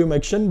price volume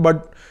action,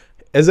 but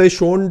as I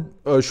showed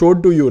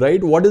to you,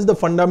 right? What is the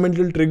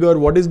fundamental trigger?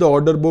 What is the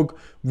order book?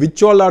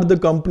 Which all are the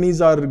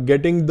companies are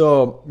getting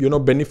the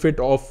benefit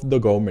of the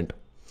government?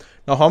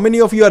 Now, how many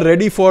of you are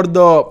ready for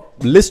the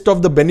list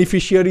of the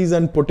beneficiaries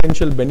and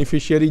potential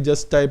beneficiary?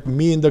 Just type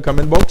me in the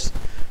comment box,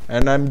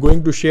 and I'm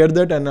going to share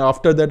that. And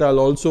after that, I'll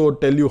also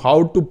tell you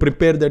how to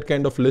prepare that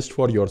kind of list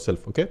for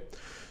yourself. Okay,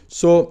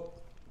 so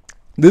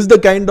this is the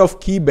kind of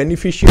key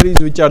beneficiaries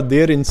which are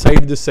there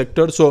inside this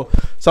sector. So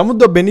some of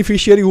the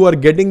beneficiaries who are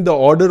getting the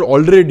order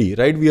already,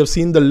 right? We have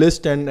seen the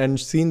list and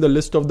seen the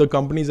list of the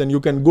companies, and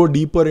you can go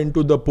deeper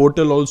into the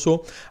portal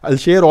also. I'll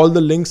share all the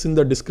links in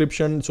the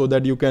description so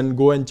that you can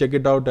go and check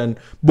it out and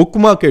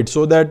bookmark it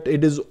so that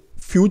it is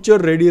future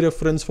ready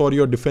reference for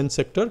your defense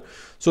sector.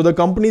 So the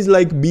companies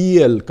like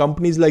BEL,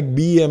 companies like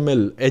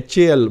BML,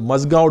 HAL,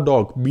 Mazgaon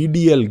Dock,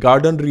 BDL,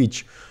 Garden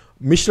Reach,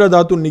 Mishra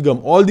Dhatu Nigam,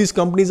 all these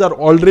companies are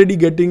already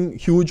getting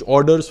huge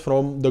orders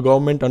from the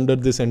government under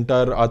this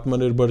entire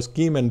Atmanirbhar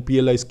scheme and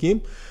PLI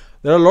scheme.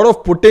 There are a lot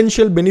of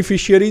potential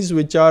beneficiaries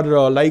which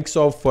are likes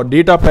of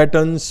Data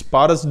Patterns,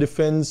 Paras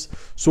Defense,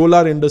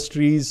 Solar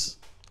Industries,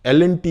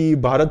 L&T,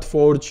 Bharat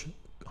Forge,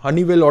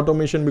 Honeywell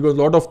Automation, because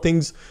a lot of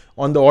things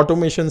on the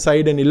automation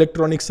side and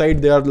electronic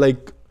side, they are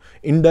like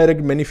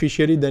indirect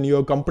beneficiary. Then you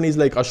have companies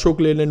like Ashok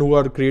Leyland who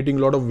are creating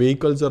a lot of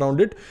vehicles around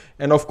it,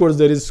 and of course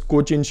there is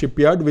Cochin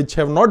Shipyard, which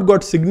have not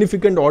got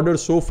significant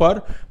orders so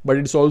far, but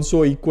it's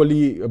also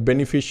equally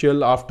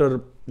beneficial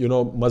after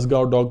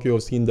Mazgaon Dock. You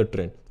have seen the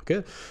trend.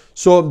 Okay,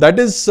 so that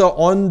is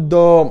on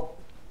the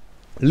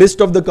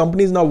list of the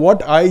companies. Now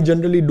what I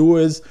generally do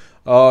is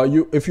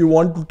if you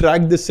want to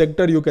track this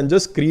sector, you can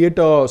just create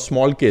a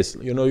small case.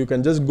 You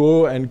can just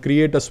go and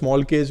create a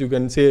small case. You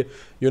can say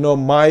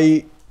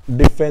my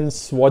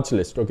defense watch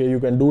list. Okay, you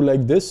can do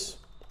like this.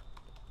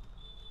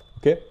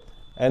 Okay,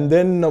 and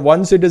then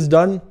once it is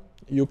done,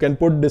 you can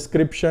put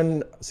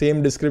description,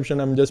 same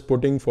description I'm just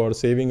putting for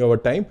saving our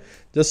time.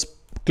 Just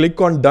click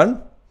on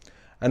done,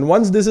 and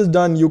once this is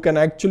done, you can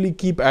actually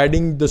keep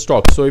adding the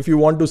stocks. So if you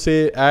want to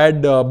say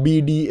add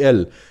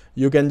BDL,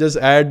 you can just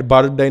add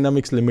Bharat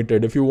Dynamics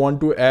Limited. If you want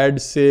to add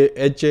say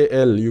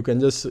HAL, you can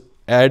just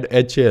add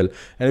HAL.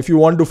 And if you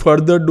want to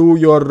further do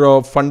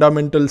your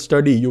fundamental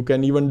study, you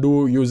can even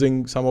do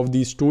using some of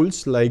these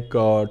tools like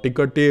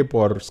Ticker Tape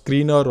or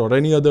Screener or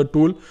any other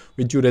tool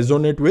which you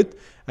resonate with.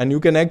 And you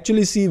can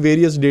actually see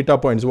various data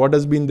points. What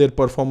has been their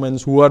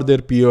performance? Who are their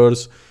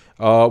peers?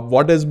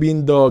 What has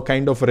been the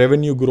kind of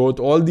revenue growth?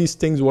 All these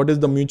things. What is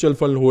the mutual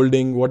fund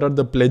holding? What are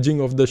the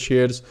pledging of the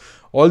shares?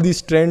 All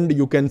these trend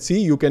you can see.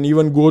 You can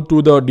even go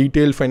to the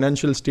detailed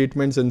financial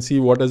statements and see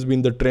what has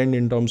been the trend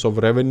in terms of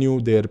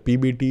revenue, their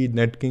PBT,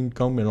 net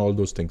income, and all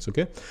those things.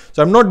 Okay,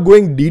 so I'm not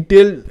going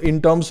detailed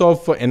in terms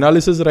of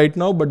analysis right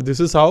now, but this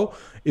is how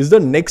is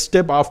the next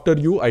step after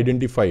you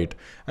identify it.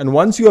 And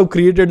once you have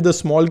created the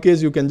small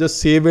case, you can just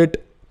save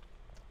it.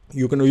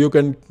 You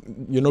can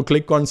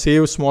click on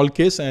save small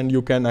case, and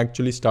you can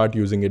actually start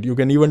using it. You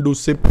can even do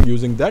SIP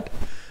using that.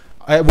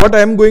 What I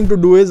am going to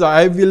do is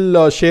I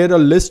will share a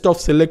list of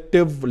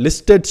selective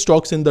listed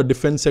stocks in the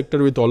defense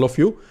sector with all of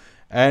you,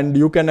 and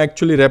you can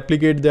actually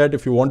replicate that.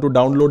 If you want to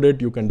download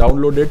it, you can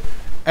download it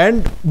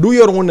and do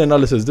your own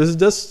analysis. This is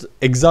just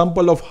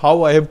example of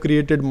how I have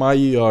created my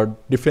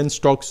defense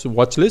stocks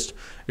watch list.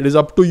 It is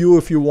up to you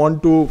if you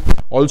want to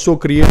also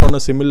create on a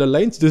similar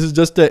lines. This is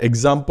just an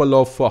example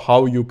of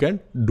how you can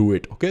do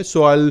it. Okay,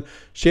 so I'll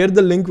share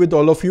the link with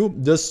all of you.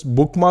 Just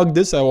bookmark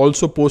this. I've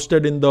also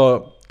posted in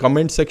the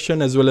comment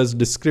section as well as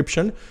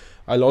description.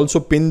 I'll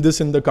also pin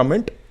this in the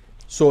comment.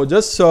 So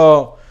just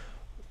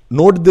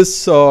note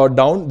this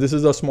down. This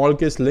is a small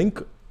case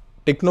link,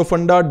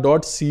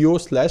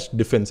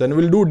 technofunda.co/defense, and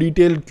we'll do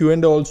detailed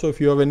Q&A also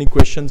if you have any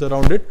questions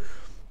around it.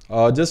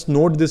 Just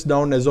note this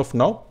down as of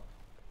now.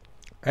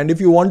 And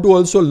if you want to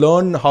also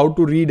learn how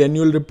to read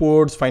annual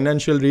reports,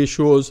 financial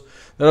ratios,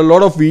 there are a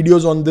lot of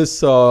videos on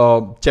this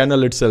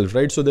channel itself,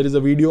 right? So there is a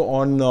video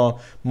on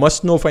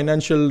must know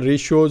financial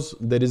ratios.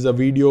 There is a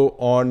video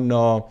on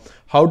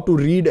how to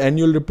read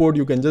annual report.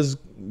 You can just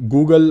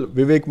Google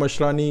Vivek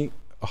Mashrani,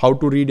 how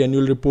to read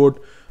annual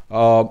report.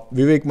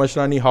 Vivek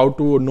Mashrani, how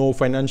to know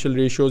financial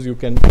ratios. You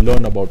can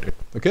learn about it.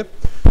 Okay.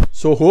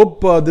 So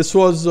hope this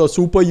was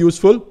super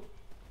useful.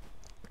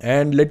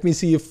 And let me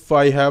see if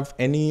I have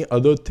any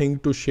other thing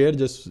to share.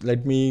 Just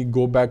let me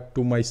go back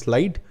to my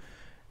slide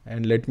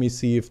and let me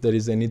see if there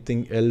is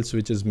anything else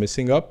which is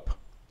missing up.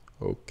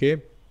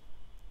 Okay.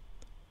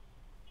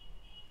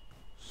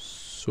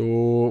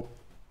 So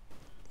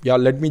Yeah,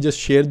 let me just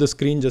share the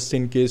screen just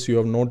in case you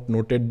have not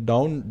noted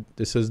down.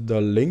 This is the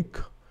link.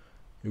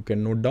 You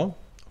can note down.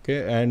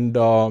 Okay, and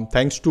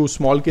thanks to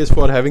Small Case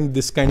for having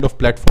this kind of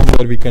platform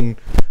where we can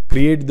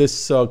create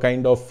this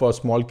kind of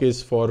small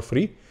case for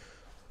free.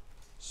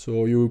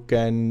 So you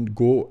can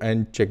go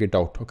and check it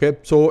out. Okay,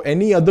 so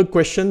any other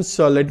questions,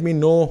 let me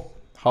know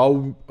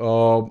how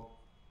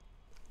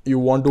you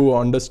want to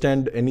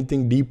understand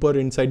anything deeper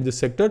inside this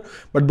sector.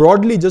 But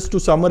broadly, just to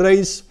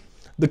summarize,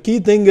 the key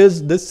thing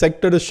is this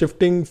sector is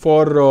shifting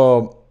for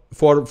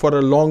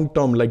a long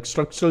term, like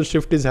structural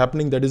shift is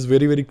happening. That is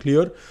very, very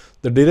clear.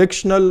 The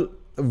directional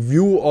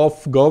view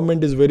of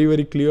government is very,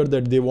 very clear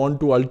that they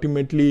want to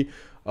ultimately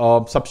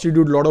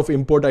substitute a lot of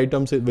import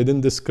items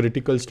within this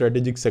critical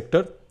strategic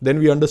sector. Then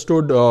we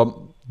understood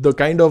the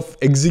kind of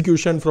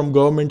execution from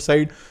government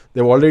side.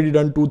 They've already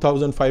done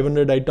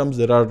 2,500 items.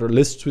 There are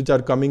lists which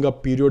are coming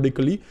up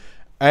periodically,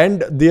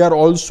 and they are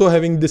also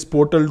having this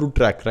portal to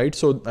track, right?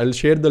 So I'll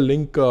share the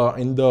link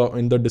in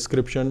the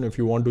description if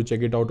you want to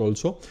check it out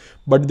also.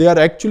 But they are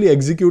actually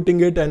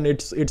executing it, and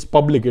it's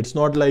public. It's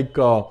not like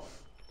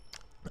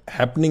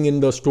happening in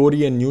the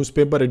story and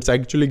newspaper. It's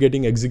actually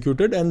getting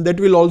executed, and that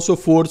will also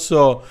force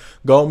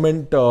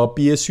government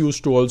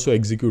PSUs to also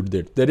execute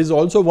that. There is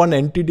also one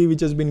entity which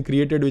has been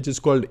created, which is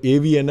called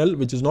AVNL,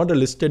 which is not a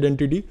listed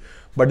entity,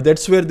 but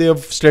that's where they have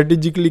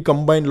strategically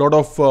combined a lot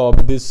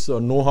of this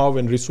know-how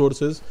and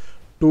resources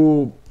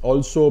to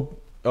also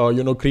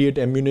create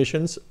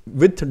ammunitions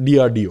with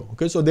DRDO.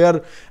 Okay, so they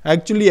are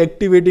actually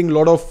activating a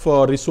lot of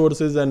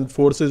resources and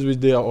forces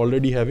which they are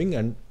already having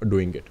and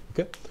doing it.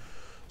 Okay,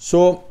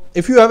 so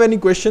if you have any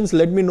questions,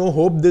 let me know.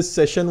 Hope this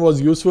session was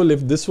useful.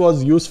 If this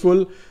was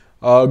useful,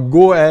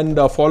 go and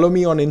follow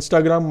me on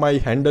Instagram. My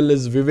handle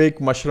is Vivek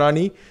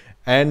Mashrani,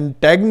 and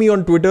tag me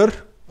on Twitter.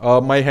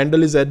 My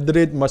handle is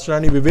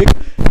 @MashraniVivek.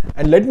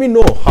 And let me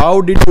know,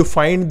 how did you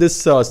find this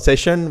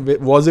session?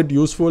 Was it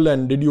useful,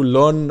 and did you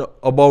learn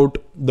about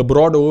the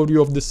broad overview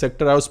of this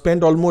sector? I've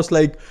spent almost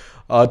like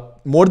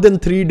more than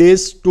 3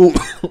 days to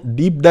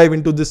deep dive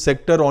into this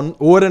sector on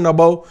over and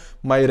above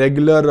my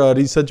regular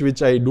research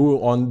which I do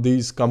on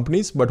these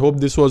companies. But hope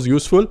this was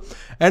useful,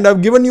 and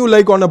I've given you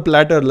like on a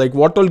platter like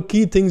what all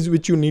key things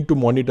which you need to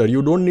monitor.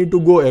 You don't need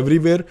to go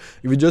everywhere.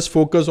 If you just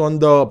focus on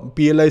the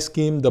PLI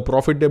scheme, the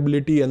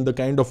profitability, and the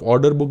kind of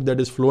order book that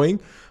is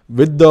flowing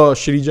with the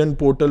Shrijan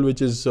portal,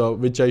 which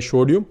I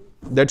showed you,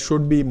 that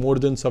should be more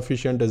than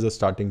sufficient as a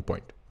starting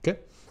point. Okay.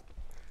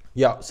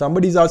 Yeah,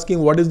 somebody is asking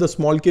what is the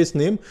small case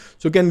name.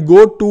 So you can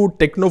go to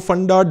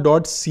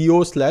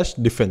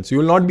technofunda.co/defense. You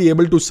will not be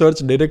able to search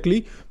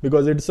directly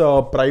because it's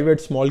a private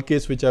small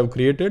case which I have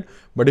created.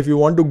 But if you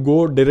want to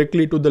go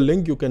directly to the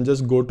link, you can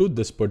just go to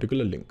this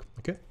particular link.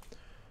 Okay.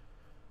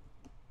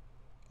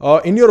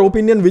 In your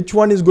opinion, which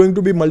one is going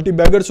to be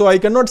multi-bagger? So I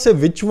cannot say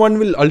which one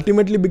will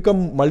ultimately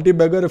become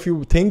multi-bagger. If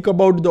you think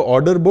about the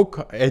order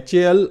book,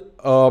 HAL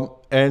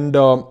and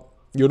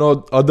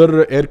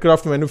other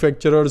aircraft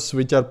manufacturers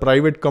which are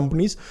private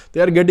companies, they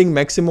are getting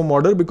maximum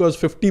order because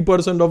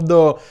 50% of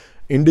the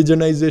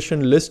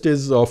indigenization list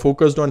is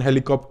focused on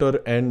helicopter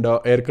and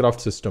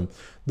aircraft system.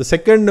 The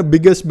second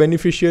biggest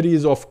beneficiary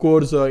is of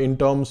course in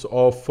terms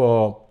of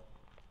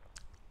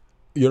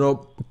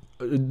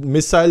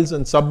missiles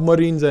and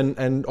submarines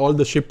and all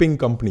the shipping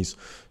companies.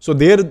 So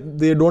there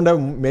they don't have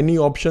many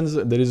options.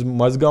 There is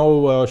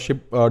Mazgaon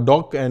ship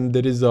dock, and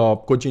there is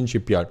Cochin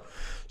shipyard.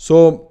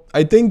 So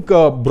I think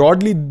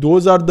broadly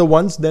those are the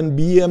ones. Then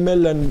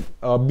BEML and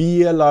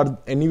BEL are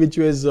any which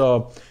ways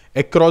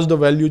across the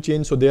value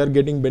chain, so they are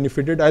getting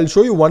benefited. I'll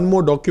show you one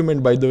more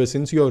document, by the way,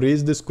 since you have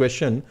raised this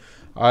question.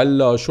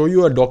 I'll show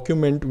you a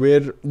document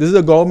where this is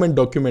a government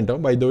document,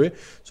 by the way.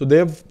 So they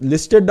have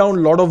listed down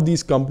a lot of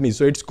these companies.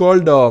 So it's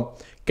called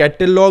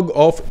Catalog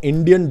of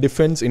Indian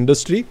Defense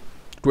Industry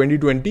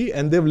 2020,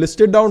 and they've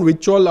listed down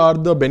which all are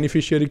the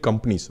beneficiary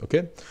companies.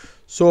 Okay,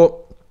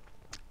 so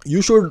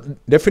you should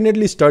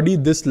definitely study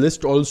this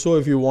list also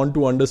if you want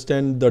to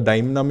understand the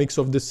dynamics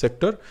of this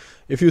sector.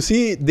 If you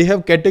see, they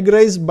have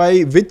categorized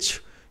by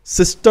which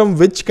system,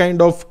 which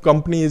kind of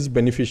company is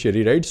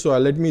beneficiary, right? So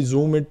let me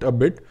zoom it a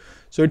bit.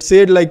 So it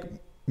said like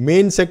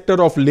main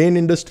sector of land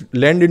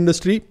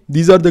industry.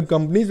 These are the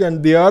companies,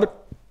 and they are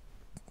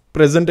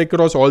present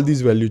across all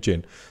these value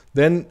chain.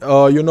 Then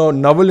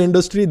naval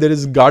industry, there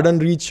is Garden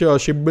Reach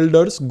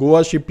Shipbuilders,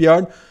 Goa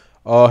Shipyard,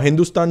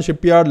 Hindustan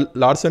Shipyard,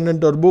 Larsen and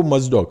Turbo,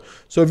 Mazdog.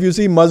 So if you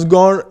see,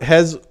 Mazgaon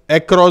has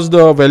across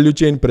the value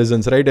chain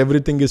presence, right?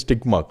 Everything is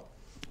tick mark.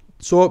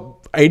 So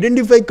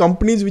identify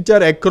companies which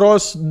are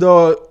across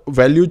the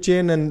value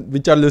chain and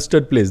which are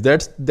listed place.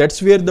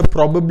 That's where the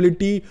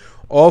probability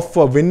of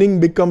winning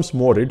becomes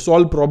more. It's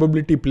all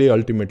probability play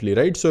ultimately,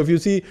 right? So if you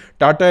see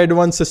Tata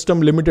Advanced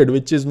System Limited,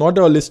 which is not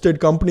a listed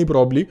company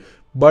probably,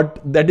 but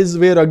that is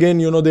where again,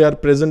 they are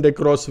present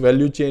across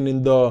value chain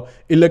in the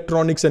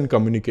electronics and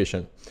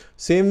communication.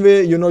 Same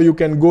way, you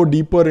can go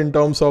deeper in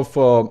terms of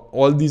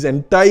all these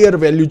entire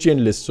value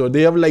chain lists. So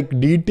they have like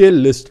detailed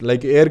list,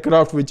 like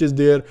aircraft which is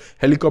there,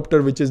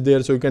 helicopter which is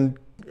there. So you can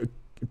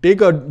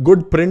take a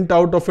good print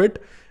out of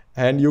it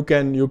and you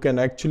can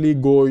actually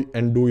go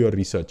and do your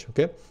research.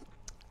 Okay.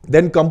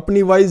 Then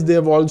company wise, they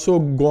have also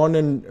gone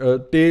and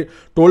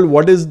told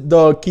what is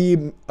the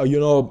key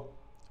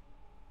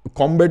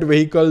combat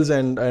vehicles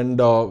and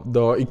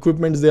the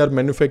equipments they are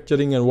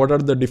manufacturing, and what are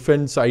the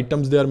defense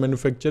items they are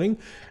manufacturing,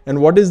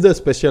 and what is the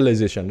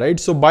specialization, right?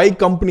 So by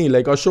company,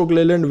 like Ashok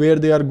Leyland, where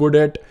they are good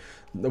at,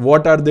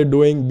 what are they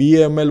doing,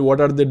 BAML, what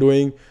are they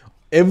doing,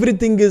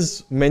 everything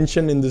is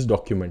mentioned in this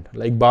document.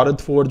 Like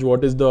Bharat Forge,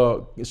 what is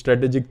the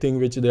strategic thing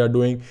which they are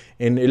doing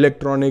in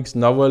electronics,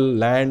 naval,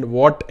 land,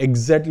 what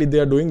exactly they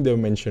are doing, they have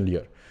mentioned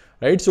here,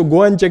 right? So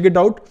go and check it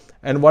out.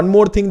 And one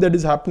more thing that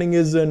is happening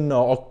is in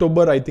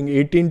October, I think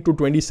 18 to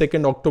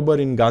 22nd October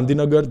in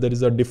Gandhinagar, there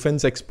is a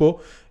defense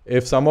expo.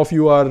 If some of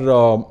you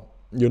are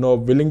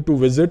willing to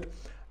visit,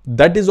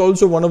 that is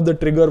also one of the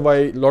trigger why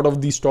a lot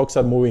of these stocks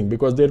are moving,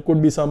 because there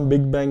could be some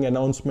big bang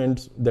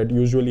announcements that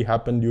usually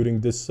happen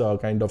during this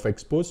kind of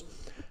expos,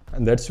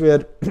 and that's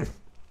where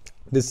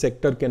this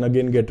sector can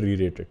again get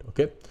re-rated.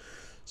 Okay,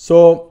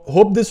 so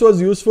hope this was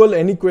useful.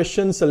 Any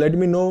questions, let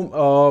me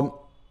know.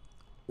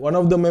 One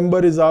of the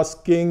member is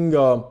asking,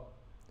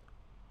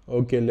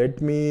 okay,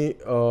 let me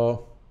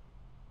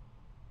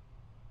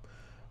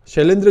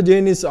Shailendra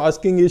Jain is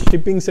asking, is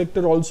shipping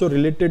sector also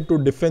related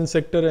to defense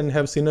sector and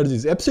have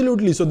synergies?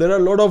 Absolutely. So there are a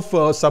lot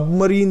of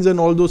submarines and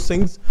all those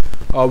things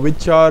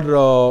which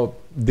are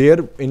there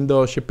in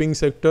the shipping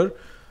sector.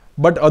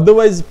 But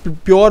otherwise,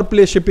 pure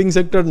play shipping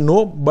sector,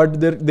 no.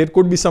 But there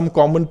could be some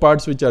common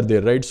parts which are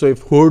there, right? So if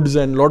hoods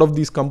and a lot of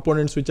these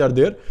components which are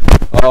there,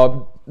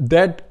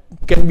 that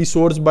can be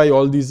sourced by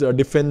all these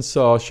defense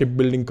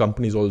shipbuilding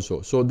companies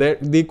also. So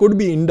they could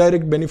be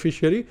indirect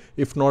beneficiary,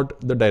 if not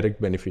the direct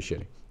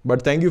beneficiary.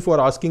 But thank you for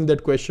asking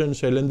that question,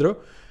 Shailendra.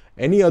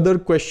 Any other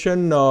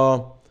question?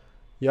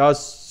 Yeah,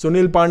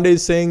 Sunil Pandey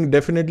is saying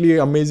definitely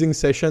amazing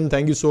session.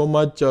 Thank you so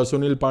much,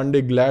 Sunil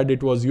Pandey. Glad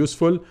it was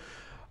useful.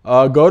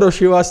 Gaurav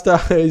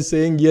Srivastava is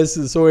saying yes,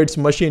 so it's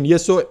machine.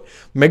 Yes, so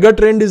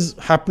megatrend is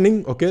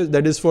happening. Okay,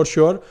 that is for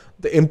sure.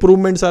 The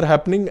improvements are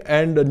happening,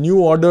 and new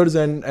orders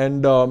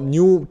and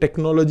new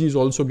technology is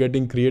also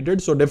getting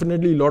created. So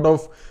definitely a lot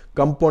of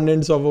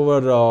components of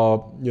our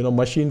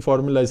machine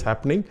formula is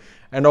happening,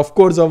 and of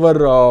course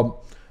our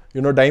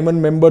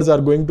Diamond members are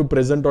going to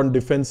present on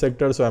defense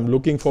sector. So I'm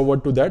looking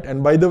forward to that.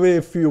 And by the way,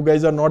 if you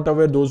guys are not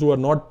aware, those who are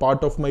not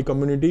part of my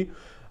community,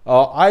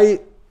 I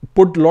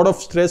put a lot of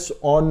stress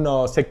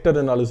on sector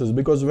analysis,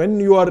 because when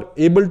you are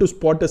able to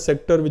spot a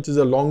sector which is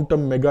a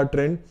long-term mega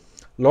trend,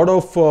 a lot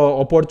of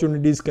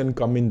opportunities can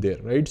come in there,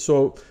 right?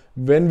 So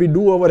when we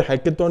do our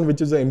hackathon, which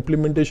is an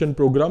implementation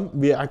program,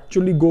 we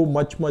actually go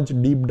much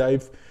deep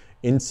dive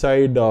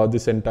inside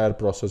this entire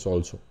process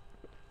also.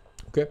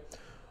 Okay.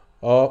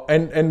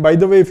 And by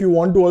the way, if you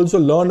want to also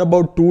learn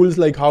about tools,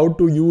 like how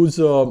to use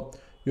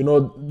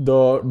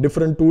the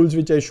different tools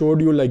which I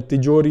showed you, like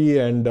Tijori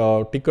and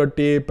ticker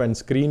tape and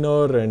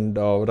screener and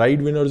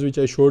ride winners which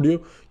I showed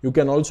you, you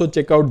can also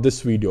check out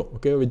this video,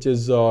 okay, which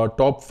is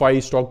top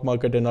 5 stock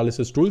market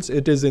analysis tools.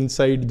 It is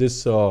inside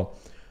this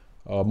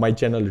my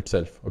channel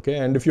itself. Okay,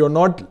 and if you're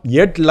not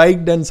yet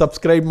liked and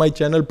subscribed my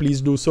channel,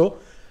 please do so.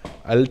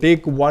 I'll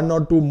take 1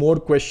 or 2 more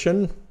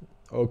question.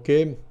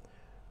 Okay,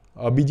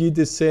 Abhijit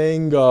is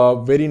saying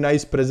very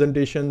nice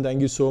presentation.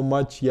 Thank you so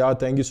much. Yeah,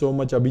 thank you so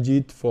much,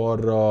 Abhijit,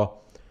 for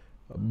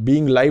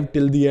being live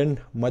till the end.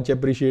 Much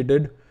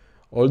appreciated.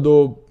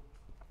 Although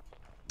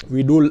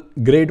we do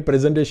great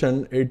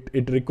presentation,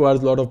 it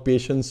requires a lot of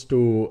patience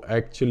to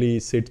actually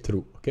sit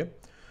through. Okay.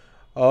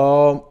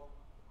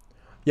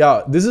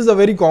 Yeah, this is a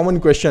very common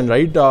question,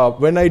 right?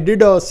 When I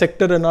did a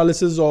sector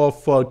analysis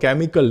of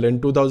chemical in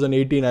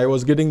 2018, I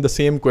was getting the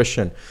same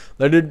question,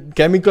 that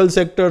chemical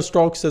sector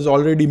stocks has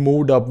already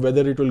moved up,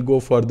 whether it will go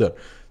further.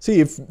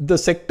 See, if the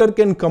sector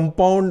can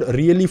compound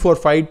really for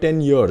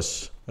 5-10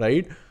 years,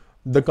 right,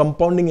 the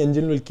compounding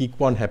engine will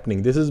keep on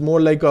happening. This is more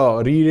like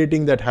a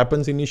re-rating that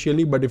happens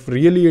initially, but if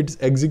really it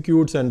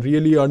executes and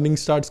really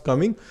earnings starts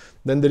coming,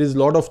 then there is a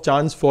lot of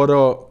chance for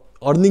a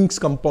earnings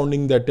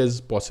compounding that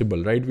is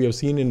possible, right? We have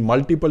seen in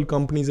multiple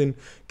companies in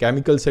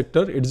chemical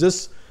sector. It's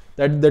just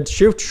that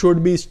shift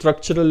should be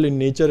structural in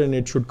nature and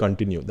it should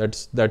continue.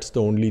 That's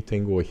the only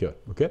thing over here.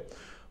 Okay.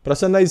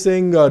 Prasanna is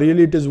saying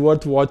really it is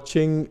worth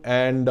watching,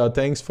 and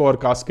thanks for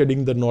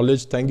cascading the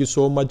knowledge. Thank you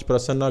so much,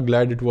 Prasanna.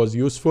 Glad it was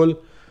useful.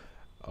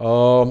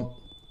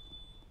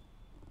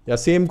 Yeah,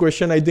 same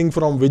question I think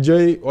from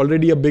Vijay.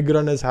 Already a big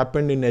run has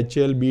happened in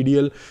HL,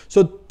 BDL.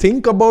 So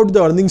think about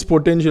the earnings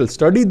potential.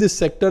 Study this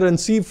sector and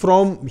see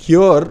from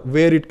here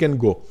where it can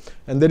go.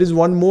 And there is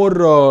one more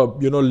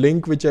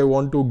link which I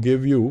want to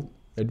give you.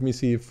 Let me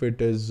see if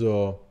it is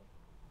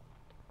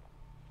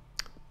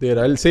there.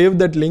 I'll save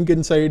that link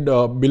inside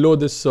below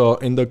this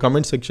in the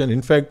comment section.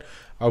 In fact,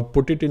 I've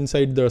put it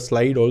inside the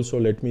slide also.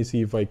 Let me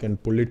see if I can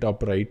pull it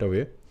up right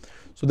away.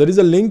 So there is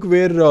a link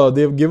where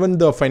they've given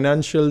the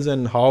financials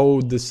and how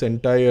this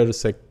entire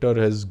sector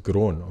has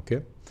grown.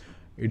 Okay,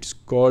 it's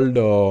called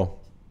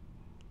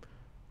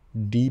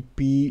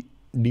DDP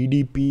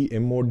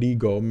MOD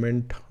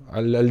government.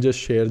 I'll just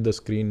share the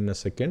screen in a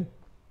second.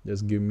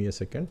 Just give me a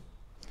second.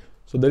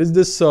 So there is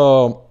this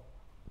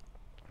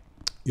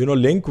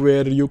link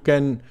where you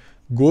can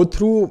go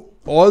through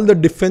all the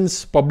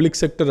defense public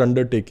sector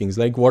undertakings,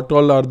 like what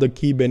all are the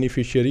key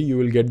beneficiary. You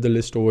will get the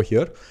list over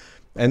here,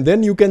 and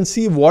then you can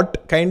see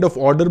what kind of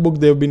order book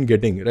they've been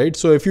getting, right?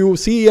 So if you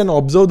see and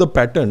observe the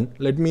pattern,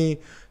 let me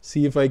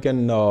see if I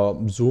can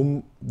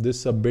zoom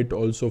this a bit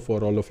also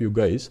for all of you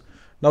guys.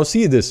 Now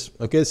see this,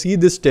 okay? See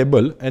this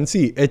table and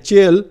see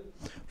HAL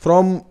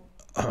from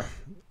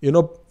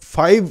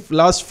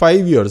last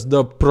 5 years,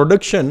 the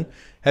production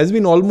has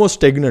been almost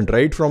stagnant,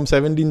 right? From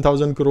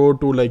 17,000 crore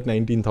to like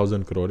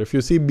 19,000 crore. If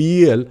you see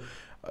BEL,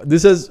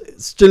 this is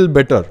still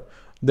better.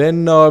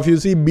 Then if you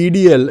see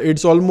BDL,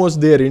 it's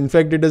almost there. In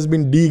fact, it has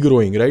been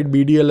degrowing, right?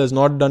 BDL has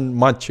not done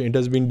much. It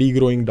has been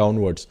degrowing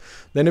downwards.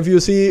 Then if you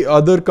see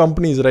other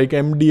companies like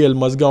MDL,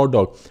 Mazgaon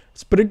Dock,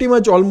 it's pretty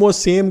much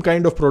almost same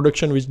kind of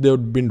production which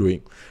they've been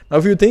doing. Now,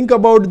 if you think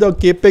about the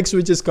capex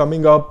which is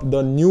coming up,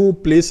 the new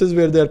places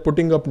where they're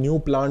putting up new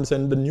plants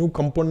and the new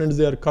components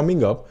they are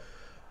coming up,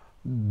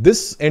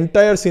 this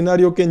entire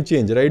scenario can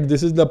change, right?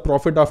 This is the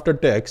profit after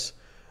tax.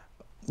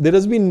 There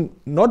has been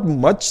not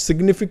much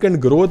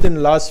significant growth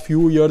in last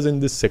few years in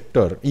this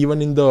sector,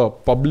 even in the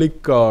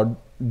public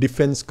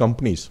defense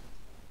companies,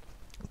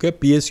 okay,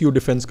 PSU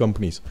defense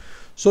companies.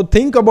 So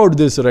think about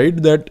this,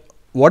 right? That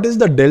what is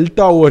the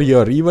delta over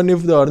here? Even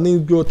if the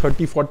earnings grow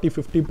 30, 40,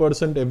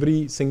 50%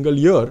 every single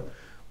year,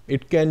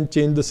 it can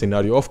change the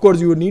scenario. Of course,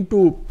 you need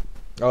to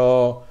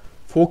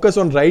focus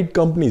on right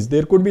companies.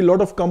 There could be a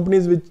lot of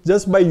companies which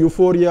just by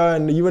euphoria,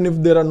 and even if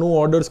there are no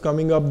orders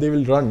coming up, they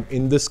will run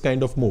in this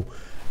kind of move.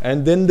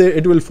 And then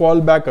it will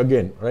fall back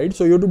again, right?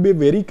 So you have to be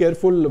very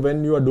careful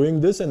when you are doing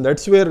this, and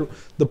that's where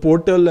the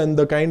portal and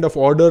the kind of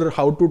order,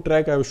 how to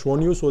track, I have shown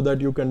you so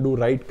that you can do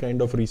right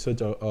kind of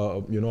research,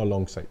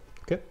 alongside.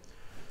 Okay.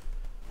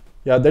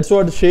 Yeah, that's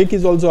what Sheikh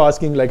is also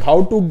asking, like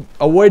how to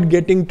avoid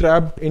getting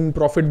trapped in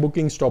profit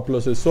booking stop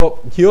losses.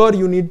 So here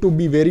you need to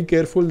be very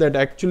careful that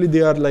actually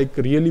they are like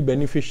really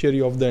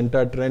beneficiary of the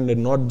entire trend,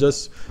 and not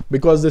just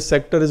because the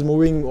sector is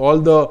moving, all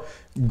the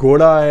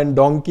Ghoda and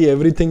donkey,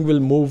 everything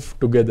will move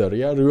together.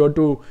 Yeah, you have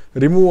to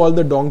remove all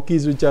the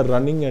donkeys which are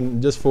running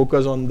and just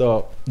focus on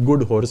the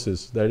good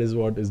horses. That is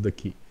what is the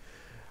key.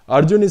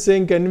 Arjun is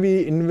saying, can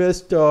we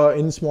invest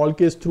in small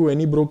case through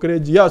any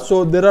brokerage? Yeah,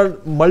 so there are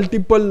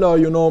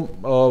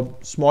multiple,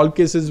 small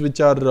cases which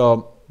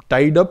are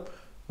tied up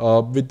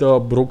with the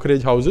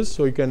brokerage houses.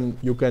 So you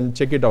can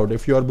check it out.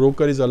 If your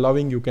broker is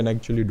allowing, you can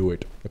actually do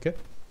it. Okay.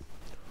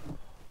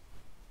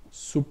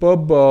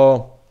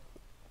 Superb.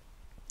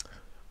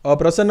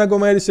 Prasanna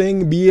Kumar is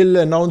saying BL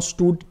announced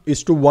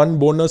 2:1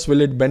 bonus. Will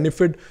it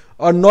benefit?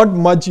 Not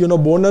much.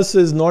 Bonus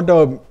is not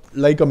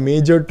like a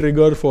major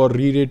trigger for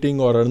re-rating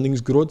or earnings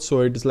growth.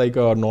 So it is like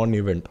a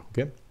non-event.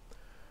 Okay.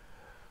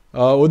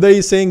 Uday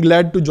is saying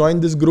glad to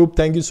join this group.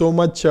 Thank you so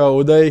much,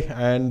 Uday,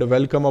 and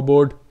welcome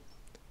aboard.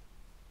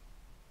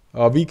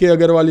 VK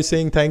Agarwal is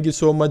saying thank you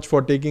so much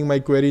for taking my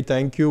query.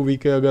 Thank you,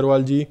 VK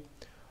Agarwal ji.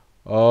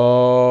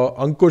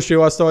 Ankur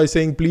Srivastava is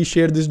saying please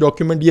share this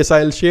document. Yes,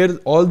 I'll share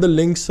all the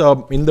links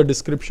in the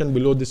description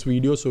below this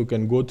video, so you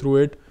can go through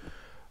it.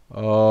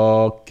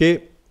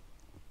 Okay,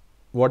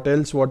 what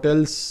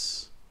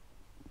else?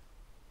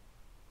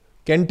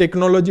 Can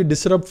technology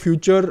disrupt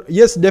future?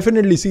 Yes,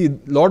 definitely. See, a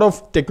lot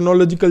of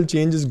technological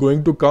change is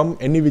going to come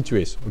any which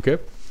ways. Okay,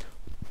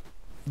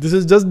 this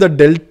is just the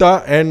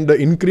delta and the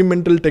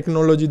incremental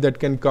technology that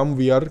can come,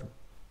 we are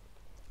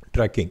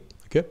tracking.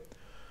 Okay.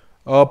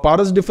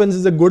 Paras Defense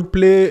is a good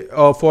play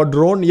for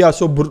drone. Yeah,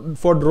 so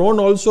for drone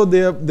also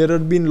there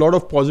have been a lot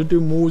of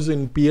positive moves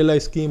in PLI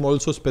scheme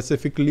also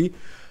specifically.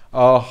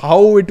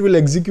 How it will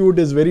execute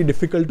is very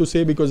difficult to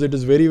say because it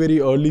is very, very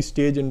early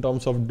stage in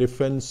terms of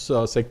defense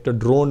sector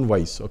drone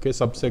wise. Okay,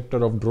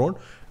 subsector of drone.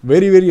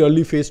 Very, very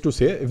early phase to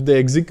say. If they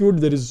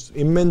execute, there is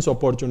immense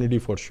opportunity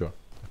for sure.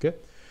 Okay.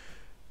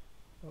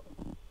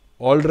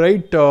 All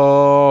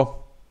right.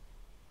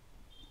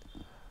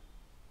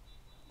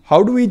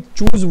 How do we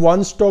choose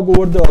one stock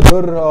over the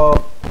other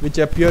which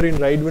appear in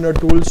Ride Winner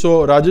tool?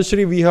 So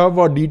Rajashri, we have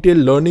a detailed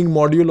learning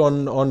module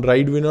on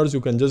Ride Winners. You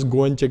can just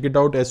go and check it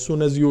out. As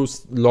soon as you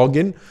log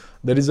in,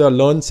 there is a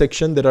learn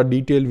section. There are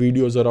detailed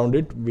videos around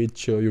it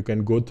which you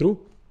can go through.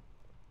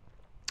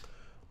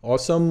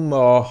 Awesome.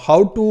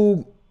 How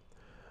to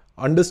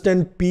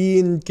understand P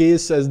in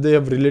case as they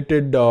have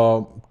related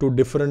to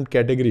different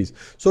categories.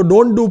 So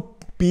don't do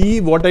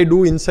P. What I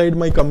do inside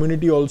my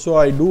community also,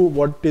 I do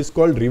what is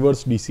called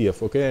reverse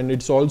DCF. Okay, and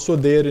it's also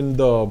there in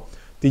the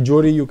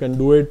Tijori. You can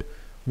do it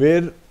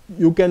where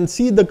you can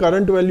see the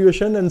current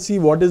valuation and see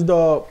what is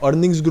the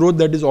earnings growth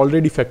that is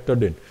already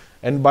factored in.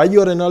 And by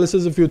your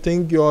analysis, if you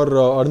think your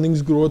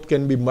earnings growth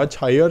can be much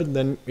higher,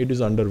 then it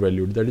is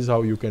undervalued. That is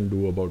how you can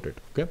do about it.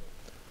 Okay.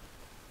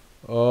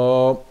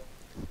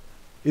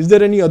 Is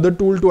there any other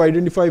tool to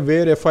identify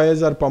where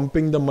FIs are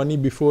pumping the money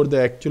before the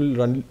actual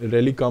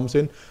rally comes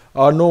in?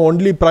 No,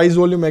 only price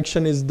volume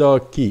action is the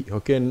key.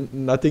 Okay,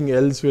 nothing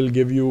else will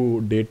give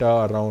you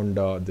data around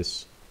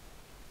this.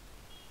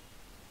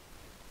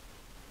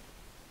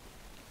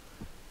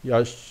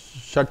 Yeah,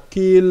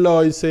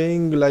 Shakil is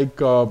saying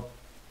like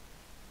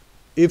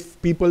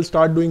if people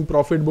start doing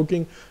profit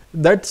booking,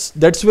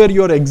 that's where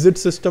your exit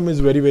system is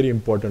very, very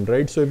important,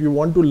 right? So if you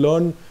want to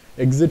learn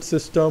exit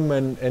system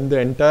and the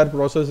entire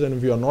process, and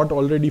if you are not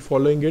already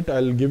following it,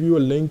 I'll give you a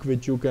link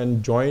which you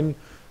can join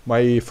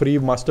my free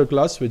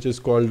masterclass, which is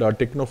called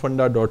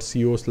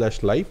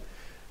technofunda.co/live,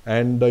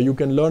 and you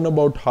can learn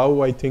about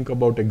how I think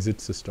about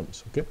exit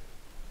systems. Okay.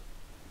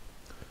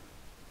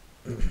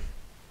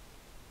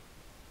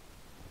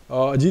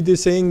 Ajit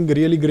is saying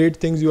really great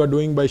things you are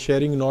doing by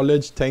sharing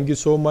knowledge. Thank you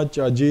so much,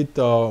 Ajit.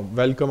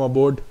 Welcome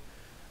aboard,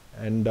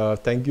 and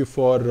thank you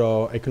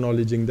for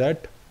acknowledging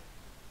that.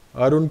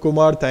 Arun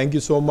Kumar, thank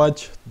you so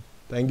much.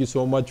 Thank you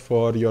so much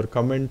for your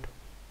comment.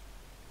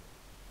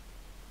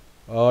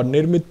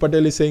 Nirmit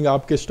Patel is saying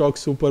आपके stocks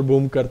super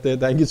boom करते हैं.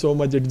 Thank you so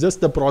much. It's just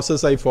the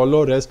process I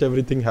follow. Rest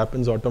everything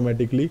happens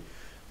automatically.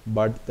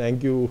 But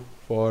thank you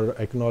for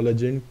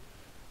acknowledging.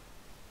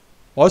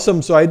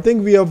 Awesome. So I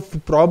think we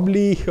have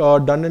probably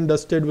done and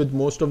dusted with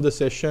most of the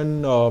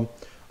session.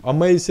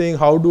 Amay is saying,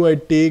 how do I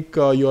take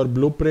your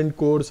blueprint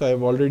course? I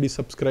have already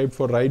subscribed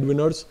for Ride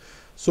Winners.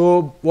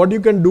 So what you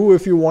can do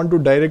if you want to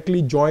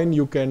directly join,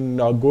 you can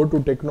go to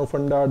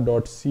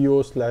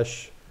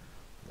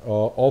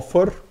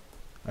technofunda.co/offer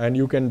and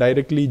you can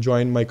directly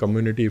join my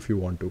community if you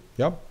want to.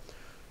 Yeah.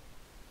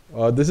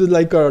 This is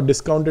like a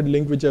discounted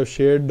link which I've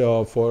shared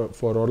for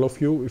all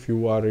of you if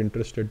you are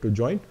interested to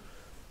join.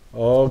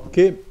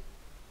 Okay.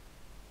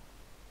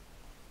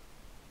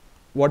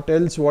 What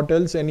else? What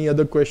else? Any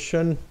other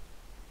question?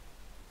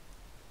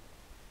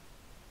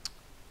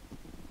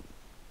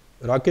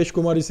 Rakesh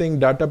Kumar is saying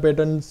data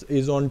patterns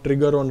is on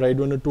trigger on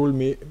Ridewinner tool.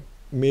 May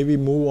we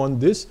move on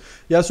this?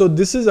 Yeah, so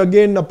this is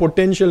again a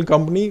potential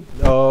company.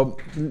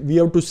 We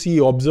have to see,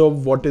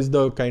 observe what is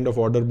the kind of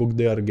order book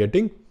they are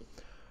getting.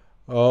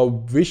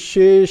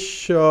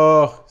 Vishesh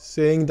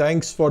saying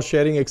thanks for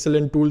sharing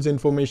excellent tools,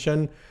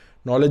 information,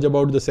 knowledge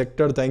about the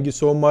sector. Thank you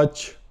so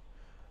much.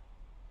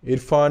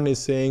 Irfan is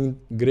saying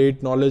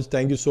great knowledge.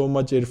 Thank you so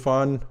much,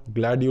 Irfan.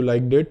 Glad you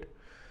liked it.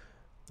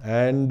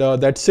 And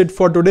that's it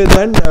for today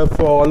then.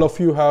 For all of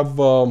you have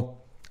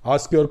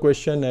asked your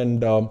question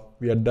and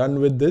we are done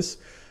with this.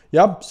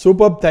 Yep,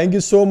 superb. Thank you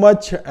so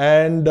much,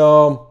 and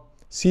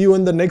see you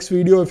in the next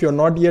video. If you're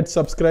not yet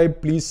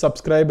subscribed, please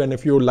subscribe, and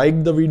if you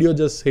liked the video,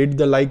 just hit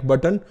the like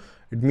button.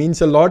 It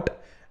means a lot,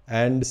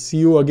 and see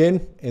you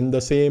again in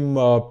the same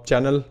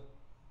channel.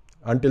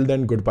 Until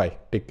then, goodbye.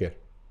 Take care.